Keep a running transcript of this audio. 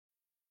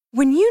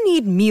When you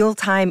need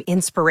mealtime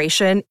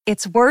inspiration,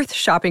 it's worth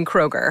shopping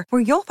Kroger,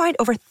 where you'll find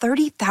over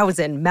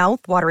 30,000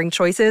 mouth-watering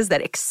choices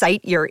that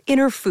excite your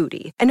inner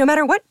foodie. And no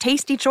matter what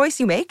tasty choice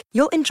you make,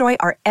 you'll enjoy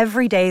our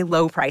everyday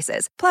low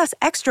prices, plus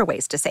extra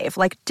ways to save,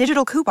 like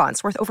digital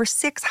coupons worth over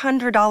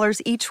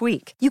 $600 each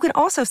week. You can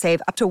also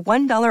save up to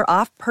 $1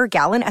 off per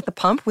gallon at the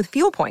pump with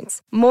fuel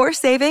points. More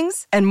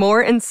savings and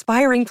more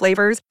inspiring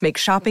flavors make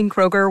shopping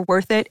Kroger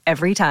worth it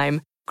every time.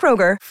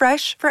 Kroger,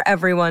 fresh for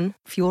everyone.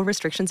 Fuel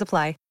restrictions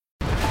apply.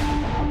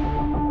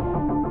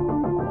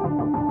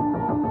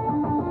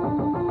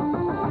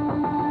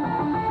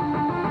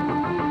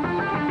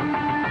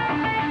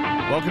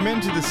 Welcome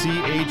into the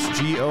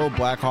CHGO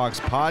Blackhawks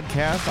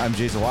Podcast. I'm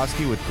Jay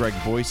Zawoski with Greg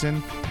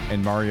Boyson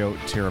and Mario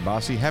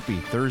Tirabassi. Happy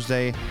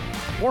Thursday.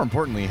 More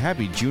importantly,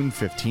 happy June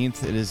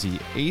 15th. It is the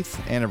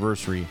 8th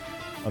anniversary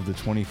of the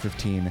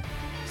 2015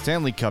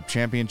 Stanley Cup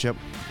Championship.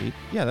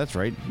 Yeah, that's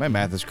right. My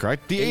math is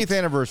correct. The 8th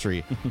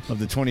anniversary of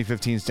the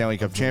 2015 Stanley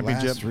Cup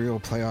Championship. Last real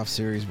playoff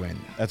series win.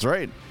 That's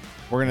right.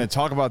 We're going to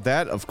talk about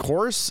that, of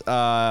course.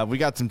 We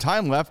got some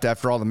time left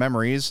after all the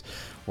memories.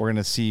 We're going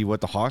to see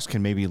what the Hawks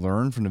can maybe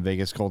learn from the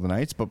Vegas Golden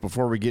Knights. But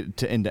before we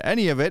get into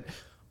any of it,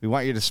 we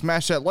want you to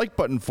smash that like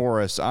button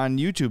for us on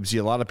YouTube. See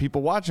a lot of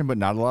people watching, but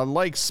not a lot of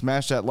likes.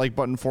 Smash that like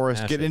button for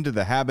us. Get into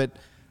the habit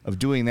of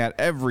doing that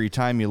every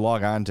time you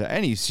log on to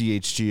any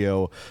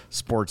CHGO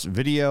sports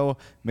video.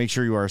 Make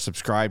sure you are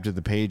subscribed to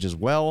the page as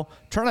well.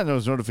 Turn on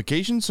those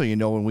notifications so you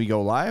know when we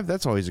go live.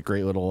 That's always a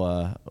great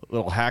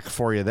little hack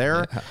for you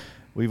there. Yeah.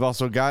 We've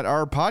also got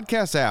our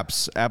podcast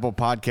apps, Apple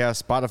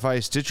Podcasts,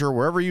 Spotify, Stitcher,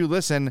 wherever you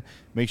listen.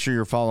 Make sure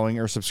you're following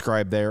or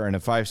subscribe there, and a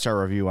 5-star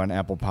review on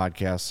Apple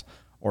Podcasts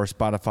or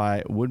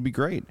Spotify would be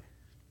great.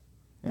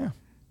 Yeah.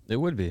 It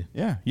would be.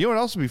 Yeah. You know what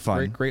else would be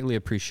fun? Greatly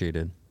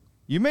appreciated.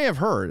 You may have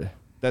heard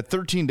that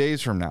 13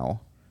 days from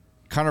now,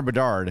 Connor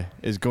Bedard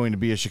is going to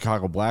be a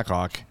Chicago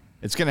Blackhawk.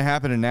 It's going to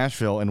happen in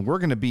Nashville, and we're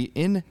going to be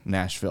in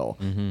Nashville.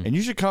 Mm-hmm. And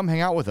you should come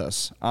hang out with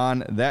us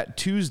on that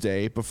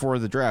Tuesday before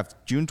the draft,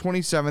 June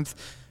 27th.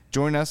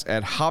 Join us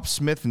at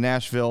Hopsmith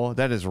Nashville.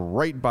 That is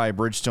right by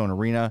Bridgestone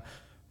Arena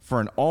for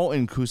an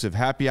all-inclusive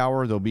happy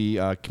hour. There'll be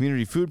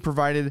community food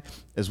provided,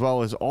 as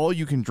well as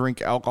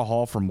all-you-can-drink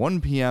alcohol from 1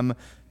 p.m.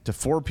 to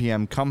 4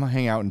 p.m. Come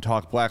hang out and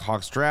talk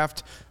Blackhawks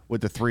draft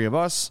with the three of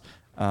us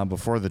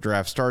before the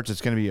draft starts.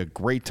 It's going to be a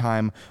great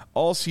time.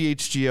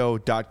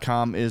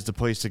 AllCHGO.com is the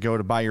place to go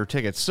to buy your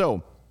tickets.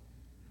 So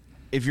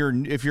if you're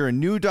a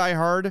new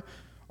diehard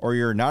or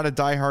you're not a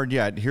diehard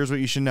yet, here's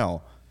what you should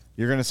know.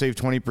 You're going to save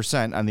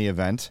 20% on the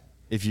event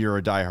if you're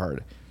a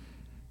diehard.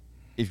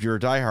 If you're a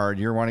diehard,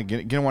 you're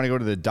going to want to go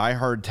to the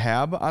diehard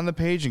tab on the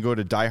page and go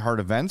to diehard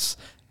events.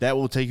 That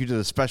will take you to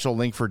the special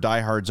link for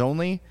diehards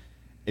only.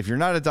 If you're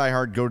not a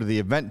diehard, go to the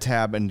event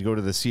tab and go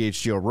to the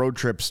CHGO road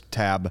trips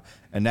tab,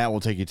 and that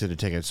will take you to the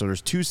tickets. So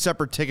there's 2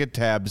 separate ticket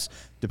tabs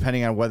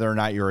depending on whether or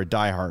not you're a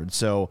diehard.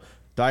 So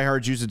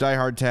diehards use the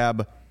diehard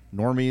tab,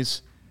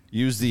 normies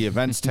use the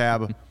events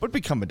tab, but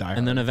become a diehard.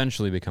 And then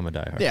eventually become a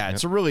diehard. Yeah,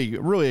 it's a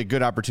really a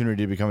good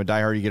opportunity to become a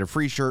diehard. You get a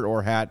free shirt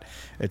or hat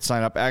at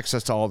sign up,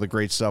 access to all the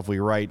great stuff we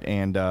write,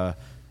 and a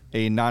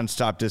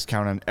nonstop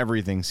discount on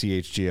everything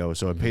CHGO.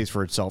 So it pays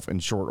for itself in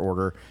short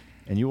order,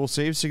 and you will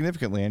save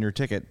significantly on your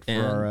ticket for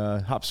our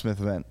Hopsmith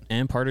event.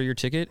 And part of your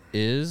ticket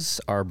is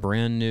our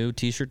brand new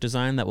T-shirt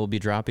design that will be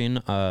dropping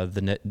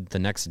the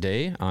next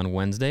day on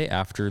Wednesday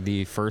after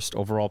the first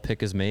overall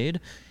pick is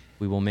made.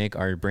 We will make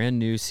our brand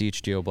new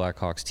CHGO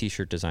Blackhawks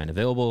T-shirt design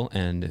available,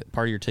 and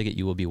part of your ticket,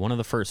 you will be one of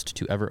the first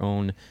to ever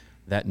own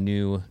that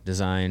new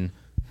design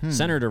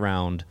centered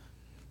around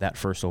that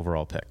first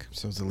overall pick.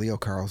 So it's a Leo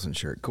Carlson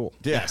shirt. Cool.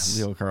 Yes,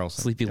 Leo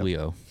Carlson. Sleepy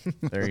Leo.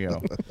 There you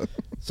go.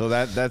 So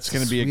that's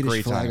going to be a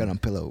great flag time. on a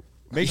pillow.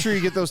 Make sure you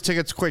get those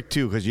tickets quick,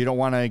 too, because you don't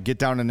want to get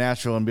down to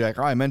Nashville and be like,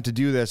 oh, I meant to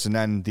do this, and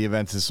then the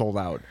event is sold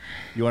out.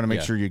 You want to make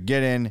sure you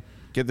get in,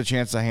 get the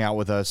chance to hang out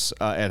with us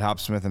at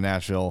Hopsmith in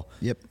Nashville.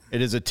 Yep.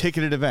 It is a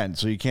ticketed event,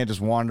 so you can't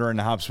just wander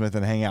into Hopsmith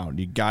and hang out.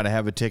 You got to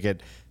have a ticket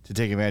to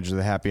take advantage of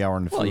the happy hour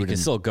and the food. Well, you can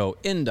still go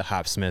into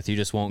Hopsmith. You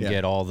just won't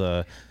get all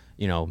the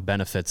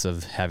benefits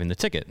of having the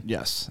ticket.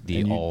 Yes.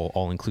 The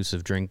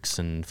all-inclusive drinks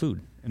and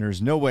food. And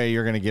there's no way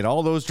you're going to get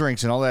all those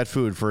drinks and all that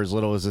food for as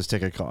little as this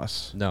ticket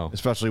costs. No.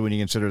 Especially when you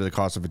consider the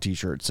cost of a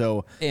T-shirt.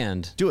 So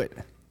do it.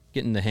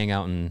 Getting to hang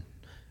out and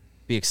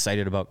be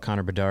excited about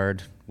Connor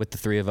Bedard with the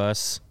three of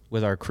us,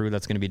 with our crew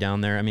that's going to be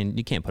down there. I mean,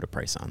 you can't put a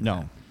price on that.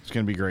 No. It's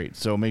going to be great.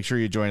 So make sure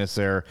you join us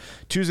there.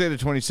 Tuesday the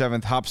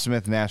 27th,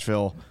 Hopsmith,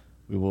 Nashville.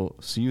 We will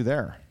see you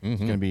there. Mm-hmm.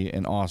 It's going to be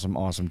an awesome,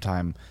 awesome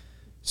time.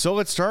 So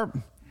let's start.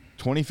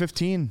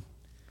 2015.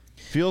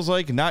 Feels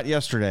like not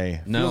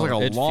yesterday. No,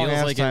 feels like a long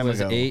ass time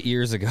ago. It was 8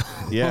 years ago.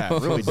 Yeah,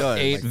 it really does.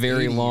 Eight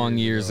very long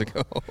years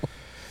ago.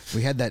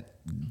 We had that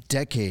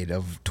decade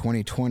of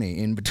 2020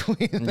 in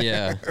between there.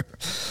 Yeah.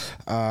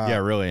 Yeah,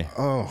 really.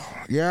 Oh,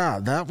 yeah.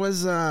 That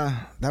was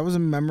a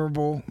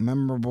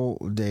memorable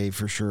day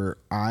for sure.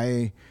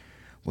 I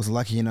was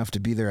lucky enough to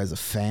be there as a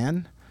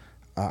fan.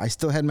 I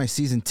still had my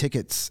season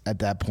tickets at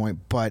that point,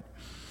 but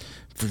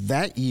for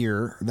that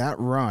year, that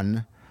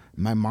run,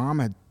 my mom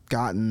had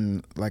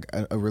gotten like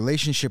a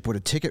relationship with a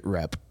ticket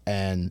rep,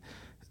 and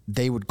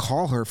they would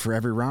call her for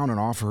every round and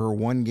offer her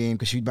one game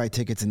because she'd buy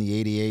tickets in the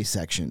ADA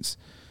sections.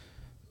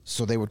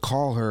 So they would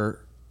call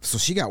her. So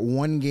she got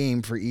one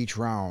game for each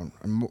round.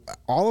 And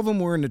all of them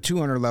were in the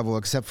 200 level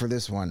except for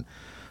this one.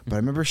 But I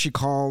remember she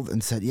called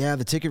and said, yeah,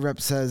 the ticket rep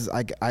says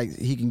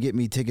he can get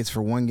me tickets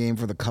for one game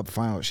for the Cup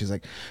final. She's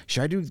like,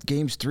 should I do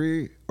games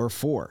 3 or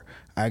 4?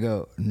 I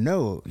go,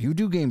 no, you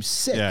do game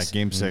 6. Yeah,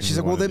 game 6. She's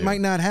like, well, that might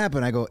not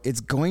happen. I go,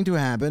 it's going to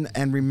happen.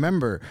 And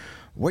remember,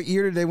 what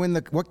game did they win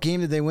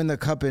the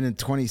Cup in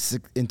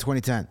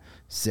 2010?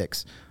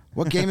 6.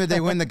 What game did they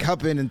win the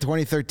Cup in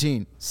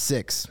 2013?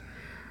 6.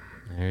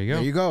 There you go.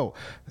 There you go.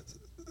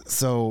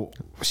 So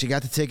she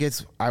got the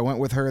tickets. I went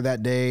with her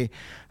that day.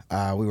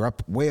 We were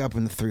way up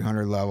in the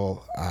 300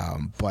 level,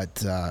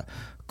 but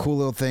cool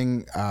little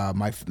thing.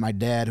 My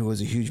dad, who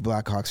was a huge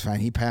Blackhawks fan,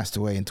 he passed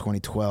away in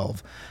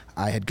 2012.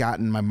 I had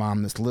gotten my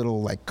mom this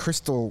little like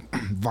crystal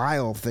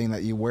vial thing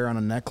that you wear on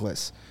a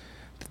necklace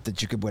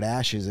that you could put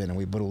ashes in, and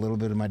we put a little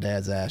bit of my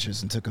dad's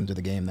ashes and took him to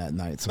the game that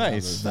night. So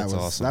nice. That was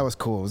awesome. That was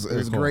cool. It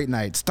was a great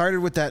night. Started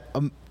with that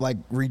like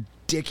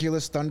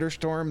ridiculous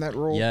thunderstorm that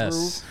rolled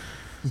through.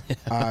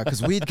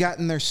 Because we'd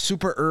gotten there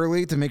super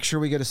early to make sure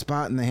we get a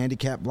spot in the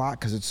handicap block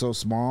because it's so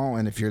small,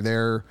 and if you're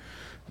there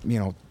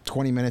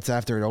 20 minutes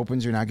after it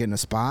opens, you're not getting a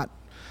spot.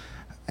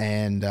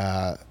 And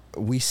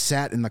we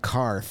sat in the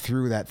car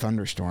through that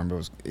thunderstorm. It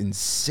was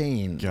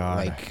insane.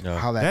 God.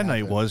 How that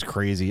night was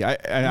crazy. I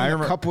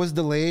remember the Cup was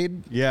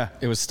delayed. Yeah,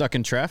 it was stuck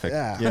in traffic.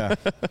 Yeah.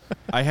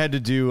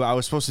 I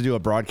was supposed to do a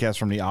broadcast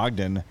from the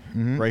Ogden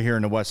right here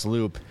in the West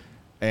Loop.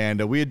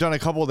 And we had done a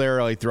couple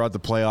there like throughout the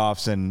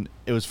playoffs, and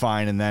it was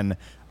fine. And then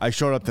I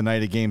showed up the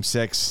night of Game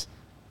 6,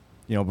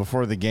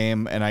 before the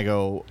game, and I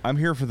go, I'm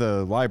here for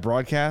the live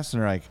broadcast.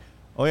 And they're like,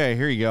 oh, yeah,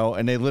 here you go.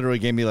 And they literally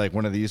gave me like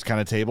one of these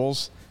kind of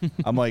tables.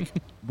 I'm like,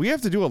 we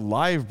have to do a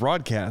live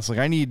broadcast. Like,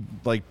 I need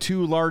like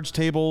 2 large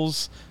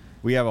tables.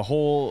 We have a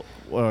whole,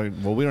 we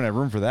don't have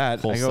room for that.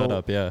 Whole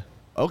setup, yeah.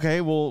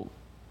 Okay, well,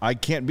 I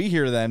can't be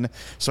here then.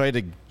 So I had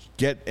to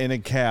get in a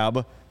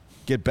cab,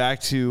 get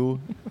back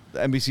to the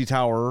NBC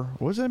Tower.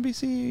 Was it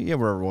NBC? Yeah,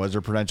 wherever it was,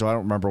 or Prudential. I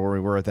don't remember where we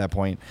were at that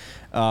point.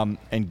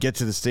 And get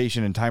to the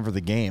station in time for the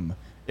game.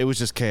 It was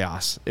just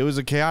chaos. It was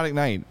a chaotic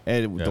night,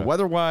 the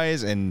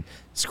weather-wise and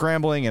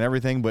scrambling and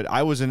everything. But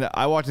I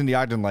walked into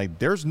Ogden like,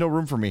 there's no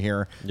room for me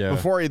here. Yeah.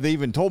 Before they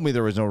even told me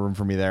there was no room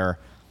for me there.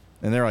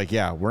 And they're like,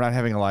 yeah, we're not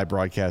having a live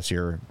broadcast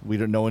here.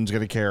 No one's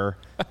going to care.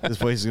 This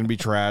place is going to be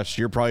trashed.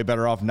 You're probably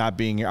better off not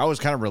being here. I was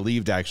kind of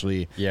relieved,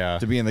 actually,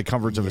 to be in the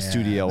comforts of a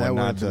studio. That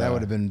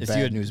would have been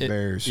bad news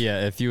bears.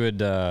 Yeah, if you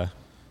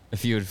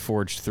had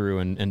forged through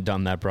and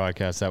done that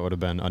broadcast, that would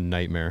have been a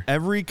nightmare.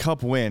 Every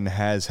Cup win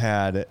has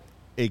had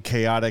a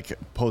chaotic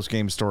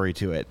post-game story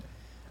to it.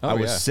 I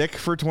was sick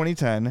for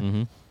 2010.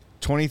 Mm-hmm.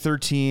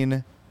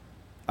 2013,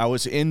 I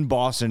was in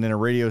Boston in a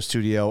radio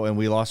studio, and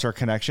we lost our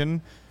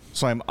connection.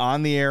 So I'm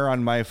on the air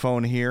on my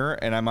phone here,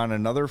 and I'm on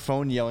another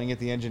phone yelling at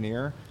the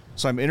engineer.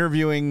 So I'm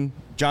interviewing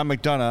John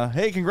McDonough.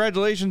 Hey,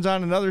 congratulations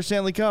on another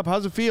Stanley Cup.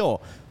 How's it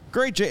feel?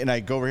 Great, Jay. And I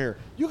go over here.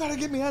 You got to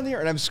get me on the air.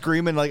 And I'm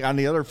screaming like on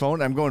the other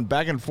phone. I'm going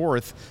back and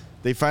forth.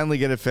 They finally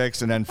get it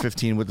fixed, and then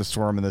 15 with the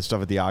storm and the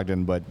stuff at the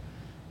Ogden. But,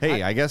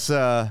 hey, I guess...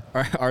 Are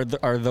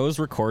those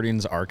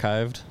recordings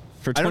archived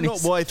for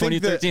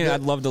 2013?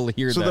 I'd love to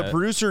hear that. So the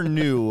producer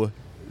knew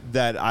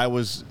that I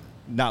was...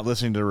 not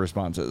listening to the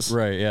responses.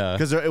 Right, yeah.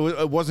 Because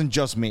it wasn't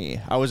just me.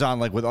 I was on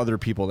like with other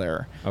people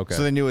there. Okay.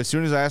 So they knew as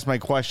soon as I asked my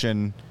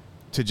question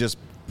to just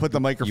put the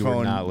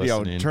microphone,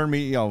 turn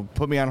me,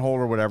 put me on hold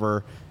or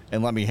whatever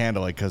and let me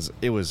handle it because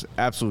it was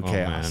absolute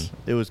chaos. Man.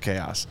 It was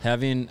chaos.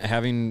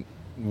 Having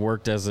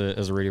worked as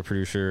a radio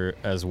producer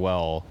as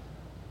well,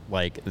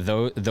 like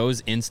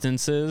those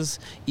instances,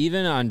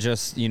 even on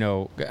just,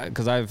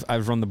 because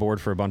I've run the board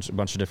for a bunch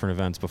of different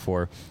events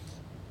before.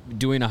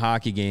 Doing a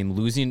hockey game,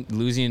 losing,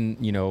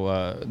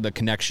 the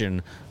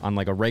connection on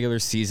like a regular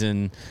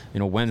season,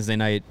 Wednesday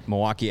night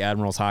Milwaukee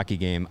Admirals hockey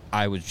game.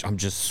 I'm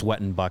just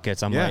sweating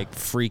buckets. I'm like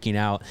freaking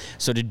out.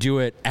 So to do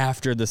it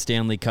after the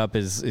Stanley Cup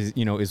is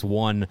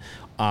won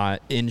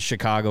in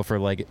Chicago for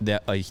like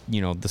that,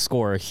 the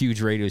score, a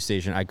huge radio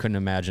station. I couldn't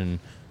imagine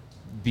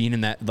being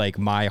in that, like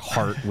my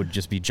heart would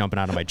just be jumping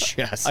out of my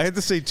chest. I had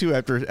to say too,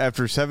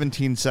 after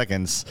 17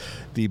 seconds,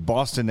 the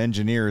Boston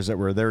engineers that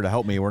were there to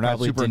help me were not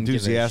super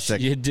enthusiastic.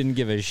 You didn't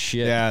give a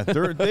shit. Yeah,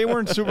 they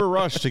weren't super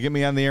rushed to get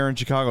me on the air in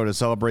Chicago to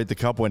celebrate the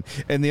Cup win.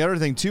 And the other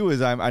thing too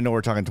is I know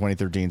we're talking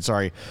 2013,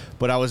 sorry,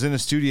 but I was in a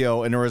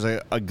studio and there was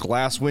a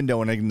glass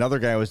window and another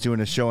guy was doing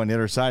a show on the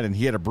other side and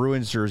he had a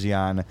Bruins jersey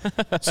on,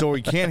 so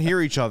we can't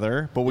hear each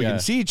other, but we can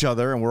see each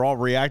other and we're all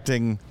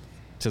reacting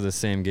to the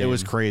same game. It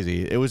was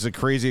crazy. It was a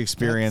crazy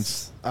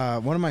experience.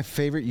 One of my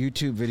favorite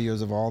YouTube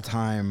videos of all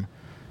time,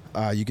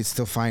 you can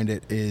still find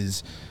it,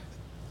 is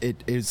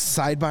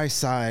side by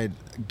side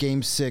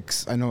Game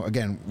 6. I know,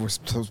 again, we're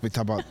supposed to be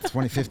talking about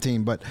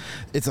 2015, but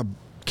it's a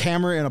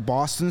camera in a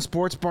Boston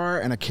sports bar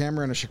and a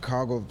camera in a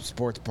Chicago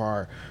sports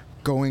bar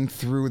going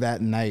through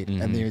that night,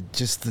 and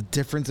just the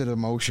difference in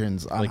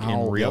emotions on like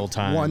how in real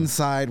time. One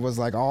side was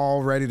like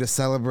all ready to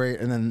celebrate,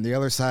 and then the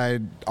other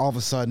side all of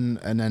a sudden,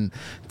 and then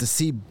to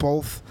see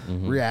both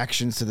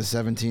reactions to the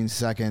 17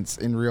 seconds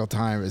in real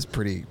time is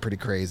pretty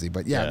crazy.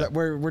 But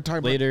we're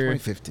talking later,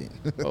 about 2015.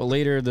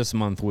 Later this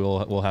month,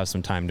 we'll have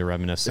some time to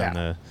reminisce on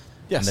the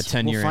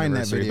 10-year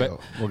anniversary. That video.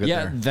 We'll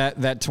get there.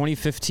 that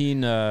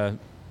 2015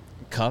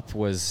 Cup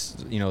was,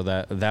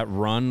 that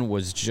run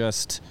was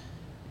just,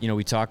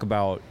 we talk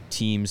about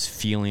teams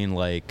feeling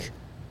like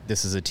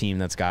this is a team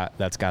that's got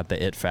the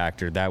it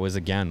factor. That was,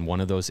 again,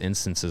 one of those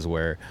instances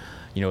where,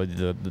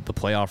 the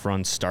playoff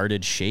run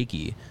started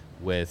shaky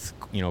with,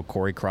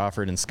 Corey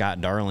Crawford and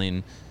Scott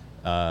Darling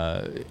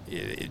not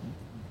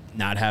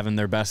having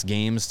their best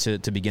games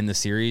to begin the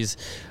series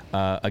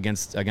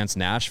against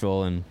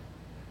Nashville. And,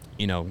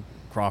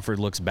 Crawford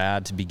looks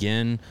bad to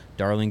begin.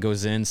 Darling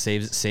goes in,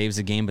 saves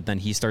the game, but then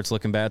he starts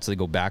looking bad, so they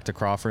go back to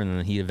Crawford, and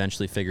then he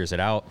eventually figures it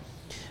out.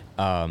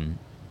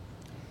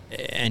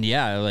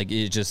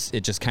 It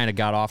just kind of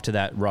got off to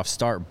that rough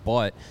start.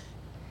 But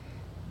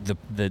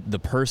the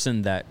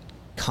person that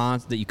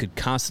you could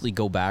constantly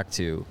go back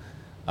to,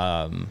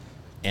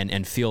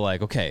 and feel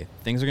like, okay,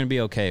 things are going to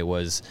be okay,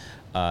 was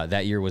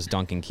that year was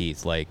Duncan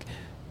Keith. Like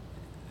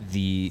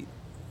the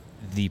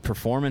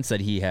performance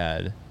that he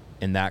had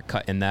in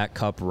that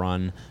cup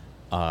run,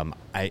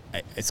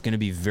 it's going to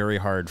be very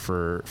hard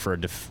for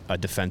a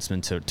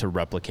defenseman to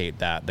replicate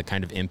that. The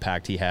kind of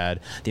impact he had,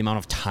 the amount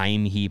of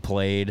time he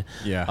played,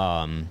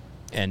 and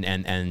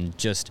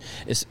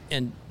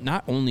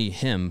not only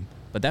him,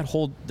 but that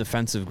whole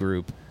defensive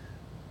group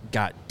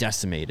got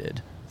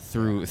decimated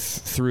through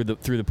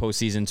the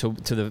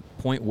postseason to the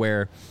point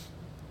where,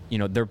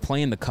 they're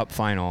playing the cup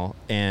final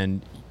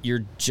and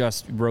you're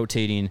just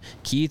rotating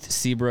Keith,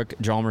 Seabrook,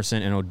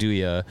 Hjalmarsson, and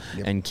Oduya,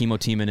 and Kimmo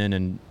Timonen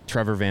and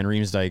Trevor Van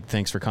Riemsdyk.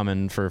 Thanks for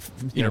coming for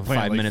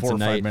 5 minutes a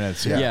night. 5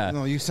 minutes. Yeah.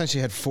 No, you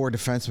essentially had 4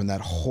 defensemen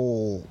that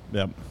whole.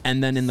 Yep.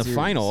 And then in the series.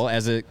 final,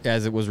 as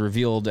it was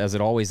revealed, as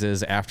it always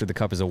is after the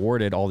cup is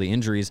awarded, all the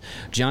injuries,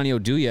 Johnny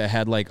Oduya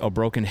had like a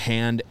broken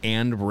hand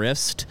and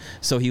wrist,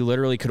 so he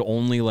literally could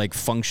only like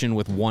function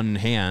with one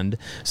hand.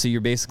 So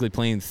you're basically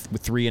playing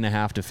with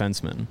 3.5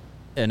 defensemen,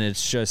 and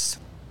it's just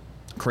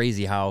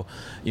crazy how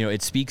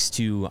it speaks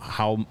to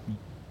how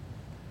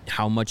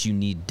much you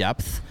need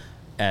depth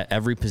at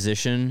every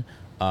position,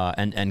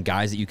 and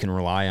guys that you can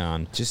rely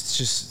on.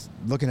 Just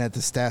looking at the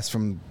stats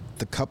from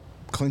the cup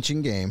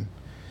clinching game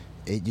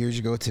 8 years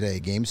ago today,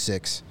 game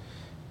 6,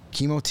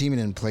 Kimmo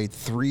Timonen played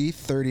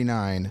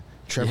 3:39.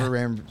 Trevor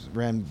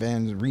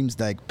Van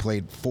Riemsdyk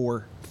played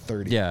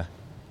 4:30. Yeah,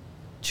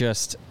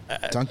 just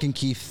Duncan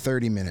Keith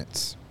 30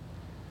 minutes,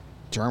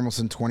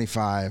 Hjalmarsson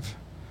 25.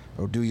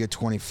 Oduya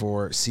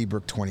 24,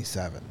 Seabrook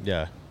 27.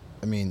 Yeah.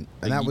 I mean,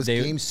 and that was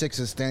game 6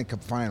 of the Stanley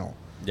Cup final.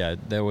 Yeah,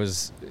 there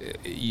was,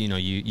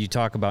 you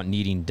talk about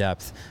needing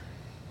depth,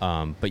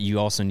 but you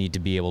also need to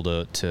be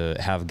able to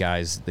have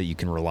guys that you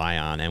can rely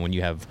on. And when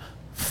you have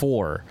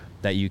 4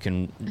 that you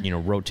can,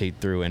 rotate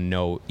through and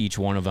know each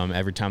one of them,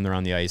 every time they're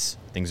on the ice,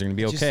 things are going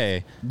to be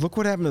okay. Look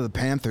what happened to the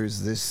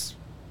Panthers this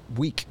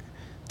week.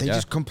 They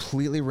just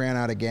completely ran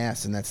out of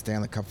gas in that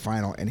Stanley Cup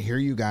final. And here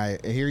you got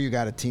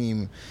a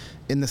team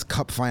in this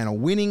Cup final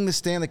winning the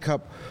Stanley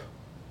Cup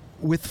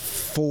with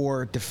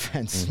 4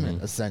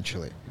 defensemen,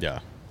 essentially. Yeah.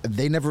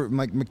 They never,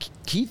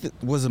 Keith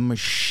was a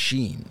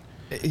machine.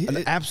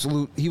 An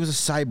absolute, he was a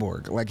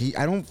cyborg.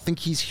 I don't think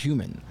he's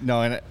human.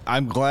 No, and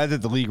I'm glad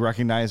that the league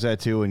recognized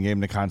that too and gave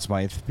him to Conn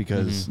Smythe,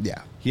 because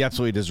he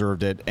absolutely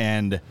deserved it.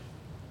 And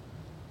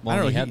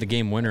he had the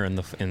game winner in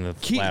the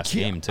last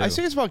game too. I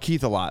say this about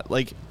Keith a lot.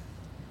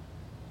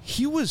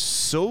 He was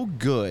so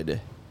good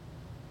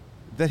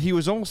that he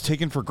was almost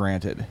taken for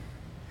granted.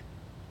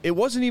 It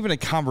wasn't even a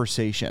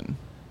conversation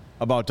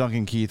about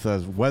Duncan Keith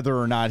as whether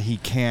or not he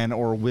can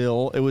or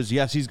will. It was,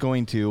 yes, he's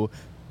going to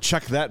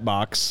check that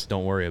box.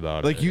 Don't worry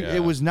about it.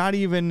 It was not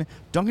even,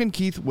 Duncan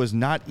Keith was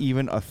not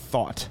even a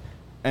thought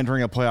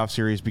entering a playoff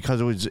series,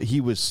 because he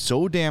was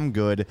so damn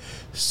good,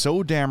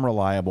 so damn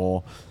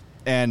reliable,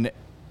 and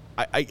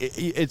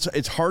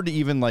it's hard to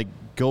even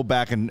go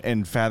back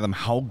and fathom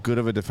how good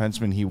of a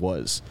defenseman he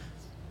was.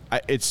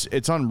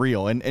 It's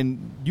unreal.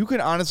 And you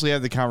can honestly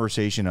have the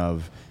conversation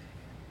of,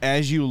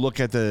 as you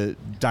look at the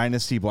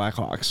Dynasty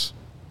Blackhawks,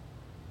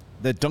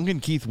 that Duncan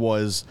Keith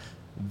was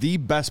the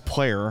best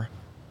player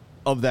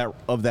of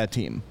that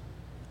team.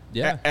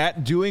 Yeah.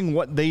 At doing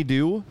what they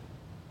do,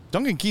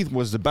 Duncan Keith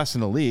was the best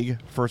in the league,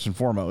 first and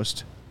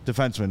foremost,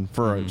 defenseman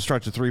for a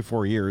stretch of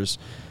 3-4 years.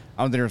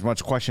 I don't think there's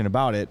much question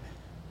about it.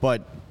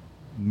 But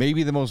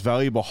maybe the most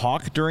valuable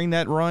Hawk during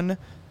that run,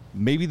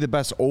 maybe the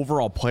best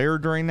overall player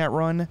during that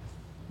run.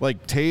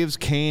 Taves,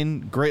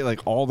 Kane, great,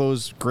 all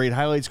those great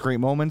highlights, great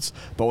moments.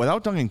 But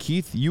without Duncan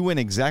Keith, you win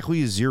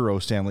exactly 0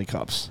 Stanley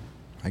Cups.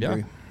 I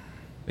agree.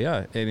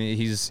 Yeah, I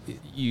mean,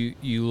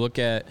 you look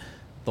at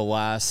the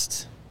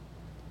last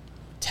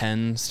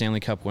 10 Stanley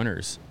Cup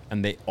winners,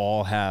 and they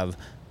all have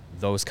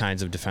those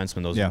kinds of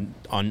defensemen, those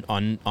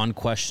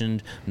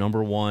unquestioned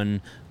number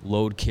one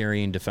load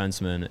carrying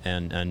defensemen,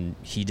 and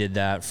he did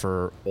that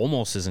for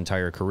almost his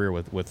entire career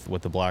with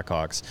the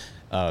Blackhawks,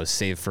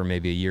 save for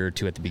maybe a year or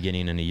two at the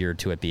beginning and a year or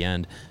two at the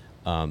end.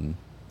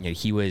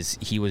 He was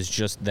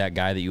just that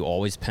guy that you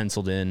always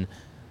penciled in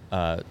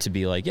to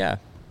be like, yeah,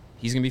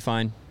 he's gonna be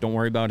fine. Don't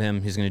worry about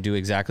him. He's gonna do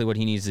exactly what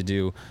he needs to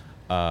do,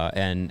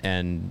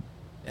 and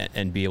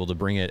be able to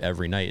bring it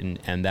every night.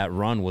 And that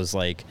run was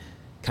like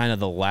kind of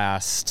the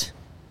last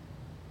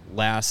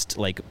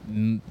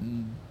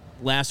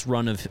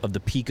run of the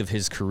peak of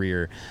his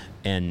career,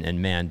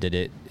 and man, did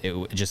it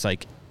just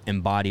like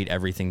embodied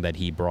everything that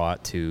he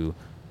brought to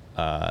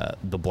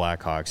the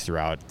Blackhawks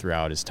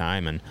throughout his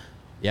time. And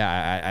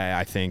yeah,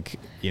 I think,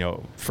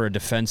 for a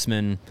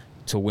defenseman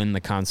to win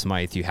the Conn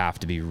Smythe, it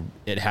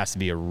has to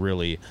be a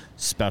really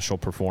special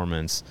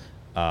performance,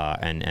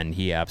 and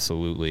he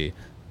absolutely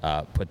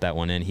put that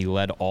one in. He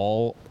led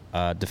all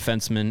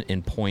defensemen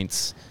in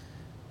points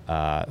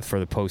for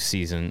the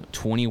postseason,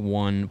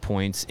 21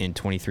 points in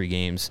 23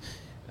 games,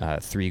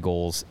 3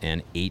 goals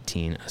and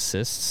 18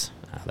 assists.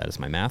 That is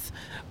my math.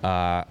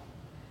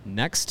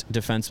 Next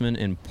defenseman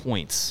in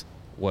points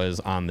was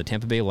on the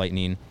Tampa Bay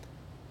Lightning,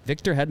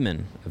 Victor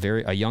Hedman,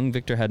 a young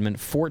Victor Hedman,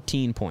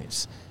 14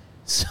 points.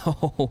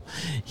 So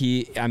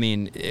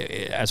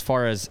as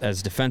far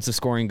as defensive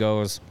scoring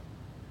goes,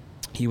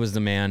 he was the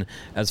man.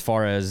 As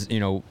far as,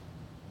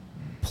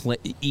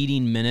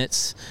 eating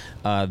minutes,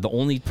 the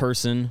only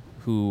person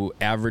who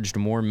averaged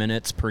more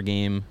minutes per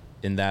game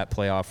in that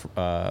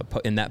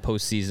in that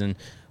postseason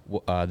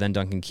than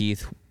Duncan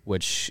Keith,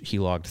 which he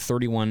logged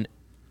 31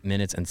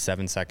 minutes and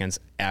 7 seconds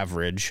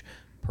average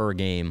per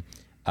game,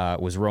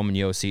 was Roman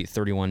Josi,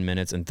 31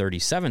 minutes and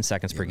 37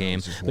 seconds per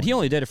game, but he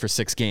only did it for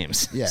 6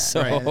 games. Yeah,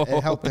 so right.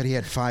 It helped that he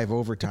had 5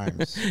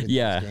 overtimes. In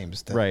those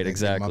games right,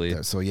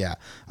 exactly. So yeah,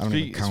 I don't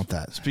even count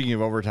that. Speaking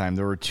of overtime,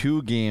 there were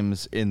 2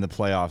 games in the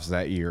playoffs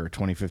that year,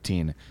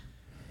 2015.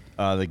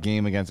 The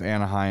game against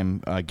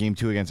Anaheim, game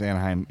 2 against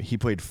Anaheim, he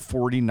played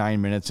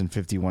 49 minutes and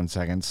 51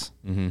 seconds.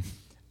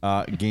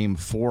 Mm-hmm. Game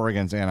 4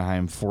 against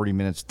Anaheim, 40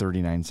 minutes,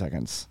 39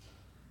 seconds.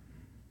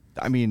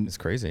 I mean, it's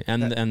crazy.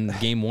 And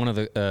game 1 of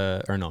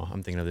the,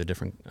 I'm thinking of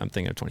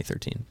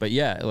 2013. But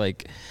yeah,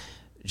 like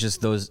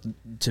just those,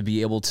 to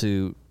be able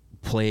to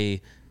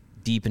play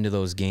deep into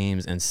those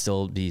games and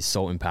still be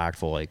so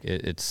impactful, like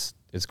it's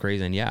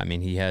crazy. And yeah, I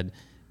mean,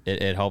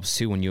 it helps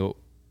too when you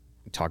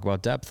talk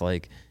about depth.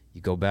 Like you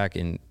go back,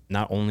 and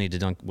not only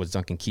was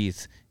Duncan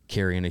Keith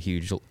carrying a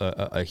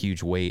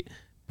huge weight,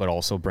 but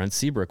also Brent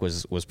Seabrook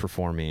was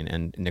performing,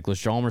 and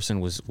Nicholas Hjalmarsson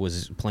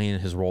was playing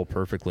his role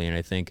perfectly. And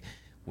I think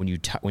when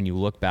you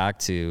look back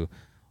to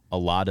a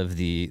lot of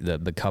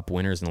the Cup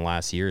winners in the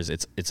last years,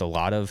 it's a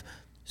lot of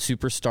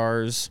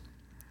superstars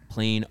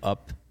playing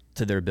up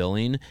to their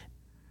billing,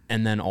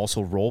 and then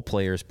also role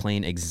players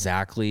playing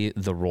exactly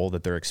the role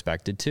that they're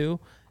expected to.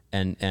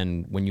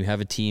 And when you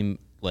have a team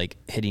like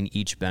hitting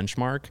each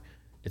benchmark,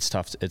 it's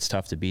tough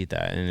to beat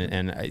that.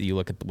 And you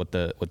look at what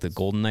the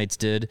Golden Knights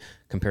did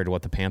compared to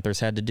what the Panthers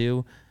had to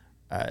do.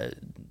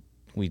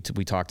 We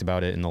talked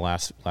about it in the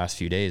last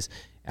few days.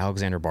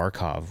 Alexander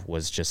Barkov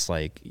was just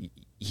like,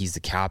 he's the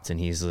captain.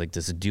 He's like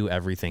this do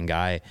everything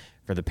guy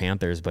for the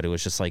Panthers, but it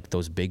was just like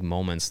those big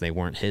moments. They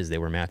weren't his. They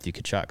were Matthew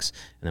Tkachuk's.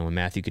 And then when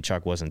Matthew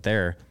Tkachuk wasn't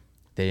there,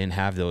 they didn't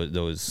have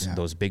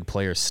those big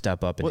players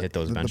step up and hit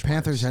those benchmarks. The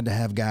Panthers had to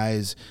have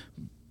guys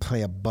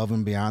play above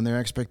and beyond their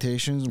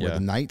expectations. Where the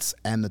Knights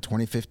and the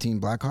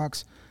 2015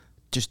 Blackhawks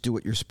just do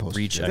what you're supposed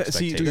to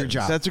do. Do your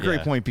job. That's a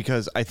great point,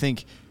 because I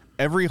think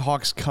every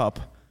Hawks Cup,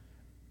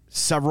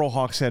 several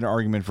Hawks had an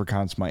argument for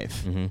Conn Smythe,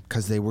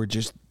 because they were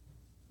just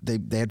they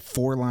had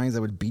 4 lines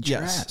that would beat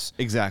your ass.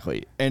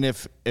 Exactly. And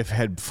if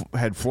had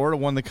Florida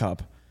won the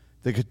Cup,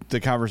 the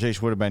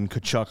conversation would have been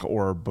Tkachuk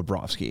or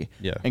Bobrovsky.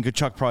 Yeah. And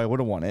Tkachuk probably would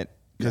have won it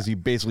because he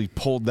basically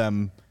pulled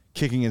them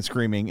kicking and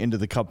screaming into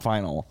the Cup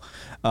final.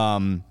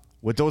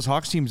 With those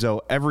Hawks teams,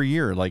 though, every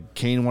year, like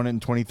Kane won it in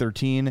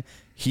 2013.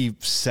 He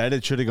said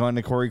it should have gone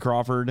to Corey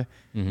Crawford.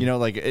 And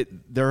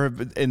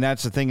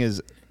that's the thing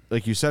is,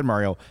 like you said,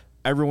 Mario,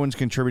 everyone's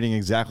contributing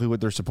exactly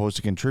what they're supposed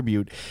to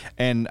contribute.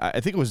 And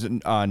I think it was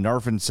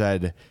Narfin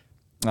said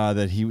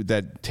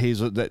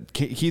that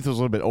Keith was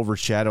a little bit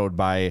overshadowed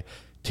by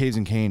Taves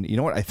and Kane. You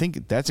know what? I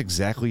think that's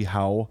exactly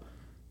how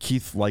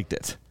Keith liked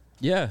it.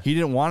 Yeah. He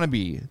didn't want to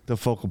be the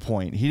focal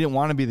point. He didn't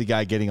want to be the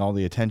guy getting all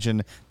the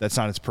attention. That's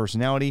not his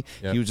personality.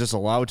 Yep. He was just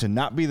allowed to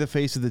not be the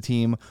face of the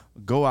team,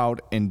 go out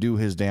and do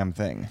his damn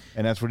thing.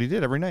 And that's what he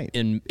did every night.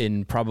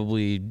 In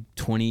probably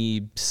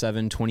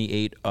 27,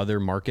 28 other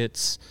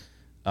markets,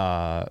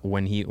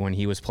 when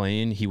he was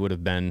playing, he would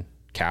have been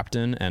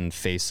captain and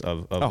face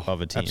of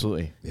a team.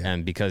 Absolutely. Yeah.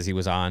 And because he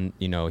was on,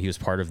 he was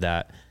part of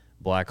that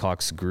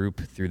Blackhawks group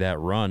through that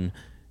run,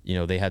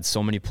 they had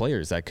so many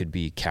players that could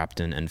be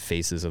captain and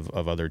faces of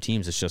other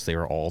teams. It's just they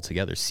were all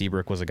together.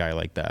 Seabrook was a guy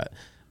like that.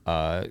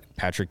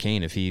 Patrick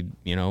Kane, if he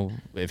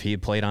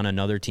had played on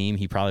another team,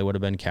 he probably would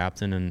have been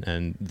captain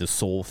and the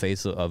sole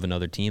face of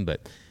another team.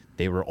 But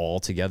they were all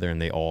together,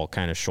 and they all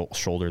kind of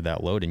shouldered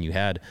that load. And you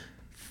had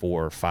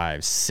 4,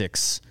 5,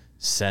 6,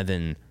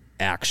 7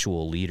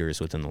 actual leaders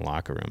within the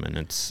locker room, and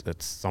it's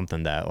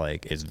something that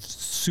like is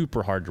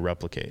super hard to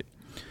replicate.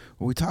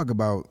 Well, we talk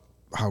about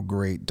how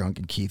great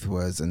Duncan Keith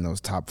was in those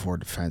top 4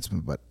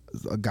 defensemen, but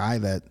a guy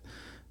that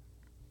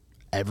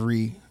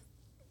every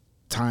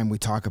time we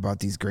talk about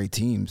these great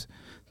teams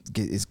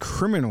is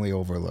criminally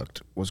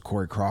overlooked was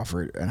Corey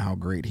Crawford and how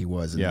great he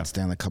was in the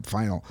Stanley Cup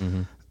final.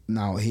 Mm-hmm.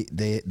 Now,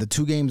 the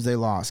 2 games they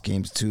lost,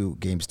 games 2,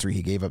 games 3,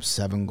 he gave up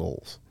 7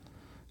 goals,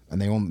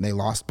 and they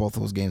lost both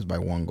of those games by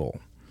 1 goal.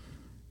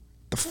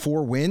 The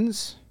 4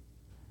 wins,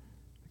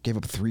 gave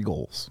up 3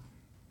 goals.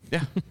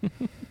 Yeah.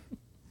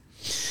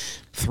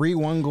 3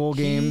 1-goal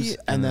games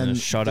and then the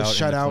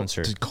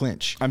shutout to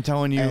clinch. I'm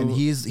telling you. And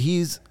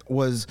he's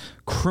was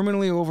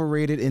criminally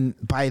overrated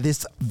by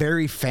this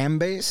very fan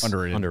base.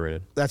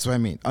 Underrated. That's what I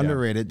mean.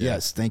 Underrated. Yeah.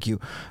 Yes. Thank you.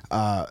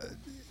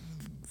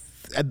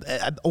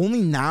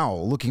 Only now,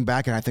 looking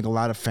back, and I think a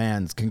lot of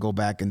fans can go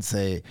back and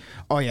say,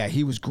 oh, yeah,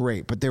 he was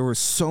great. But there were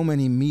so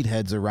many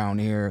meatheads around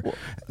here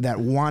that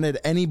wanted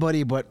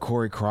anybody but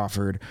Corey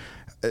Crawford.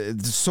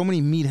 There's so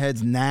many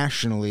meatheads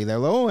nationally. They're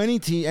like, oh, any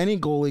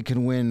goalie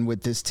can win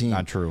with this team.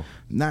 Not true.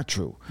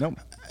 Nope.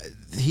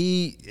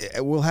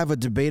 We'll have a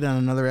debate on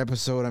another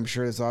episode, I'm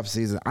sure, this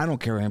offseason. I don't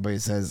care what anybody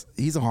says.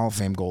 He's a Hall of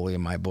Fame goalie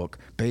in my book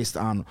based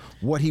on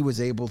what he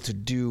was able to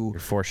do. You're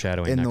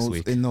foreshadowing next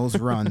week. In those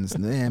runs.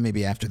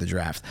 Maybe after the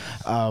draft.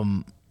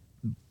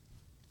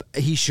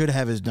 He should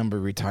have his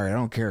number retired. I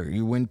don't care.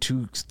 You win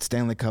 2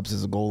 Stanley Cups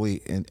as a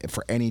goalie, and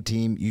for any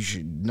team,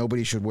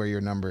 nobody should wear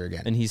your number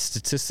again. And he's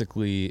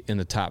statistically in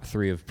the top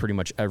 3 of pretty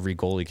much every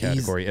goalie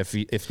category.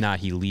 If not,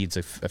 he leads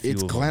a few.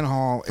 It's Glenn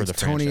Hall, it's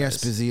Tony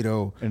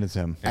Esposito, and it's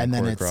him, and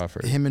then Corey it's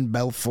Crawford. Him and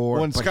Belfour.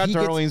 Well, and Scott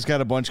Darling's got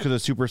a bunch because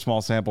of super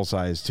small sample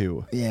size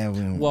too. Yeah.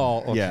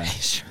 Well, okay.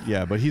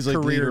 Yeah, but he's like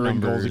career leader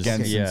in goals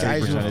against. Okay. Yeah.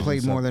 Guys who have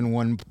played more than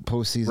 1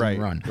 postseason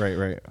run.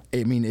 Right.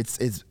 I mean,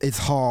 it's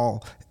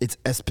Hall, it's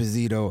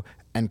Esposito.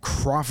 And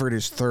Crawford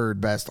is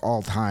 3rd best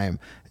all time.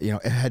 You know,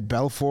 had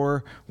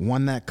Belfour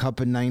won that cup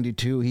in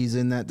 '92, he's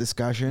in that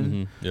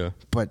discussion. Mm-hmm. Yeah.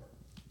 But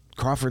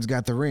Crawford's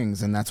got the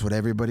rings, and that's what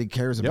everybody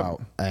cares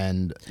about.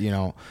 And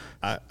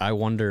I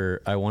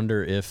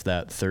wonder if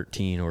that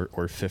 13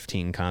 or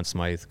 15 Conn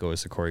Smythe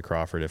goes to Corey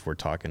Crawford if we're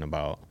talking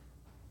about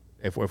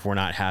if we're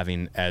not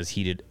having as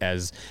heated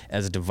as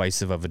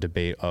divisive of a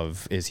debate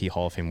of is he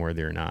Hall of Fame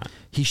worthy or not.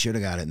 He should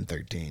have got it in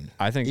 13.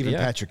 I think even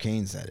Patrick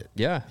Kane said it.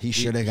 Yeah, he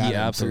should have got it. He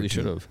absolutely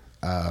should have.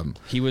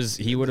 He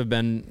would have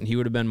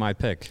been my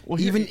pick. Well,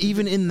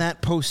 even in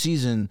that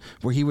postseason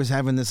where he was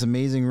having this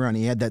amazing run,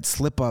 he had that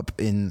slip up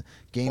in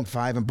Game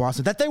 5 in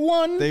Boston that they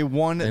won. They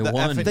won the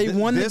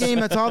game.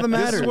 That's all that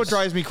matters. This is what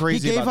drives me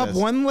crazy. He gave up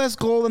 1 less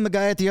goal than the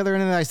guy at the other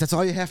end of the ice. That's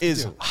all you have to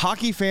do.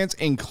 Hockey fans,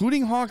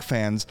 including Hawk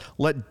fans,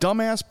 let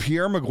dumbass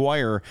Pierre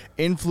Maguire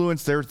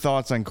influence their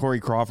thoughts on Corey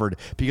Crawford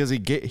because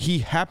he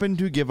happened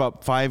to give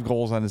up 5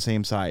 goals on the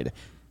same side.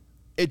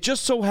 It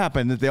just so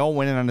happened that they all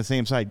went in on the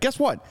same side. Guess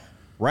what?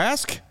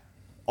 Rask,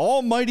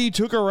 almighty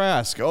Tuukka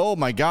Rask. Oh,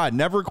 my God.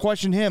 Never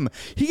question him.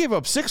 He gave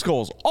up 6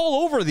 goals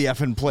all over the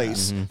effing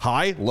place. Mm-hmm.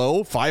 High,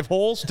 low, 5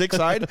 holes, stick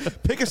side.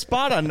 Pick a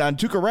spot on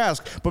Tuukka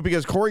Rask. But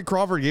because Corey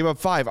Crawford gave up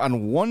 5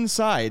 on one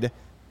side,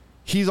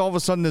 he's all of a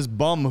sudden this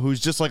bum who's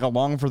just like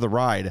along for the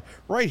ride.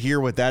 Right here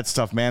with that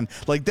stuff, man.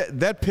 Like,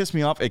 that pissed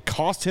me off. It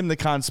cost him the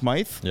Conn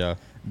Smythe. Yeah.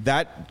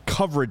 That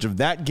coverage of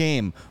that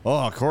game.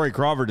 Oh, Corey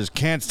Crawford just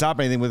can't stop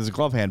anything with his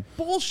glove hand.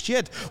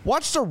 Bullshit.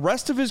 Watch the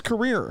rest of his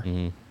career.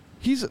 Mm-hmm.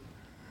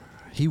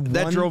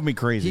 That drove me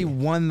crazy. He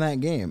won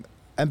that game.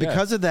 And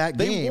because of that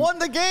game, they won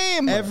the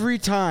game. Every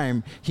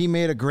time he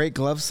made a great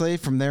glove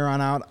save from there on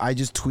out, I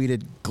just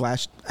tweeted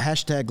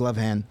hashtag glove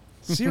hand.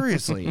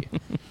 Seriously.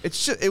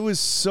 That's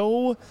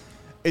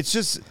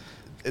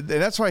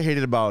what I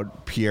hated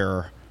about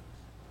Pierre.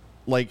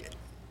 Like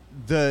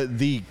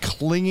the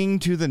clinging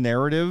to the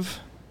narrative,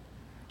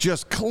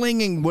 just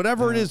clinging,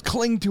 whatever it is,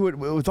 cling to it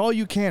with all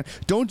you can.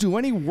 Don't do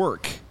any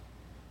work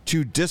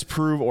to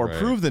disprove or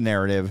prove the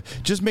narrative.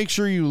 Just make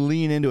sure you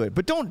lean into it.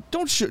 But don't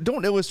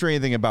illustrate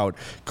anything about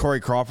Corey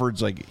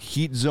Crawford's like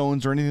heat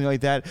zones or anything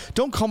like that.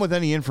 Don't come with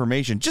any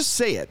information. Just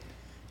say it.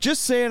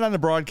 Just say it on the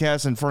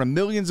broadcast in front of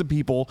millions of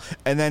people.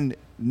 And then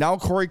now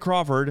Corey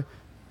Crawford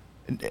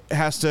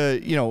has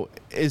to,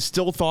 is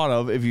still thought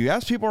of. If you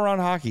ask people around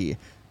hockey,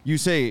 you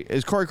say,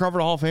 is Corey Crawford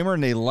a Hall of Famer?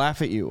 And they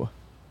laugh at you.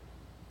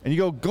 And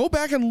you go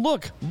back and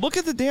look. Look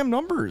at the damn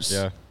numbers.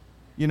 Yeah.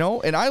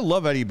 And I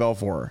love Eddie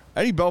Belfour.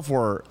 Eddie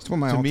Belfour, it's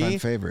one of my all-time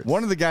favorites.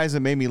 One of the guys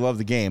that made me love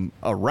the game.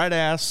 A red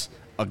ass,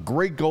 a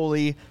great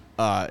goalie.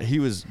 He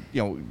was,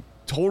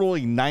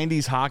 totally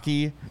 90s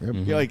hockey.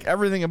 Yep. Like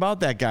everything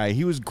about that guy.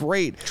 He was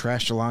great.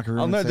 Trashed the locker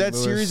room. That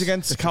series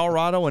against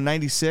Colorado in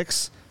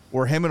 96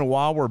 where him and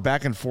Waugh were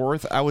back and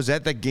forth. I was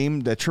at that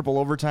game, the triple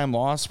overtime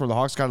loss where the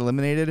Hawks got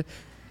eliminated.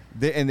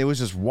 And it was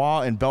just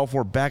Waugh and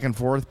Belfour back and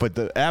forth, but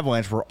the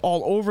Avalanche were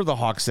all over the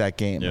Hawks that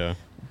game. Yeah.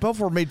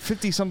 Belfour made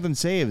 50-something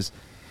saves.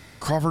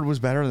 Crawford was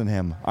better than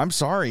him. I'm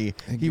sorry.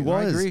 He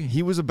was. I agree.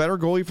 He was a better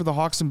goalie for the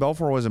Hawks than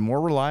Belfour was and more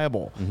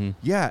reliable.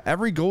 Yeah,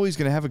 every goalie's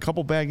going to have a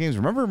couple bad games.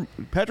 Remember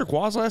Patrick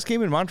Waugh's last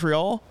game in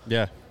Montreal?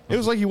 Yeah. It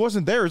was like he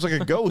wasn't there. It was like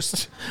a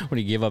ghost. When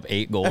he gave up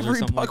 8 goals or Every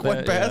something puck like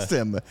went that. past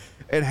him.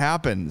 It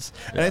happens.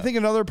 And I think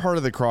another part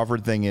of the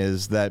Crawford thing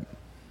is that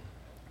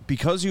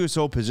because he was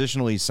so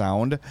positionally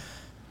sound,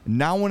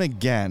 now and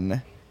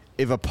again,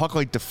 if a puck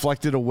like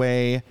deflected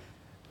away,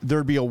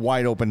 there'd be a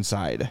wide open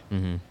side.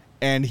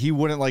 And he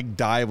wouldn't like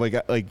dive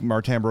like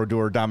Martin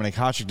Brodeur or Dominic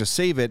Hasek to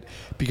save it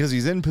because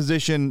he's in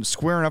position,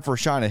 squaring up for a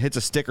shot, and it hits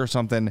a stick or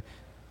something,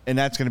 and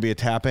that's going to be a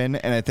tap in.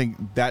 And I think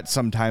that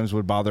sometimes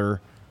would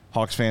bother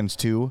Hawks fans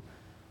too.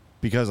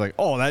 Because like,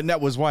 oh, that net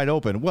was wide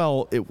open.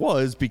 Well, it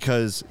was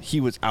because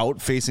he was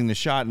out facing the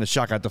shot, and the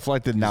shot got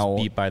deflected. Now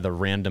beat by the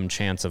random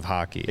chance of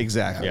hockey.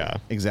 Exactly. Yeah.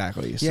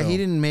 Exactly. Yeah, So- he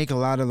didn't make a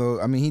lot of those.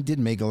 I mean, he did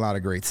make a lot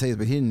of great saves,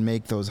 but he didn't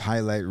make those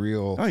highlight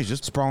reel. Oh, he's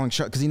just sprawling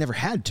shot because he never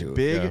had to.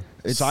 big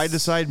It's side to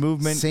side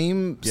movement.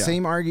 Same Yeah.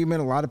 same argument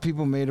a lot of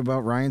people made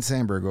about Ryan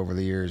Sandberg over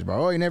the years.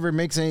 About he never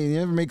makes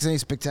any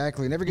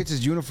spectacular. He never gets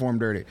his uniform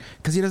dirty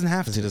because he doesn't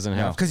have to. he doesn't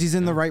have because he's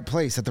in the right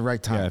place at the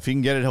right time. Yeah, if he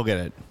can get it, he'll get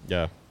it.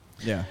 Yeah.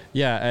 Yeah.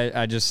 Yeah,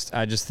 I just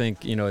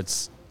think, you know,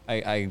 it's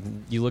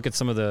you look at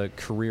some of the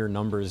career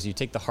numbers, you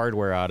take the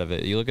hardware out of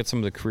it. You look at some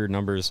of the career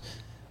numbers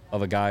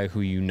of a guy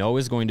who you know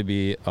is going to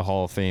be a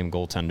Hall of Fame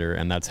goaltender,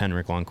 and that's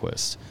Henrik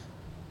Lundqvist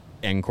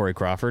and Corey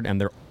Crawford, and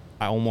they're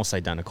almost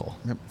identical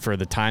for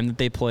the time that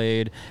they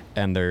played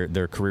and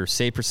their career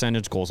save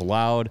percentage, goals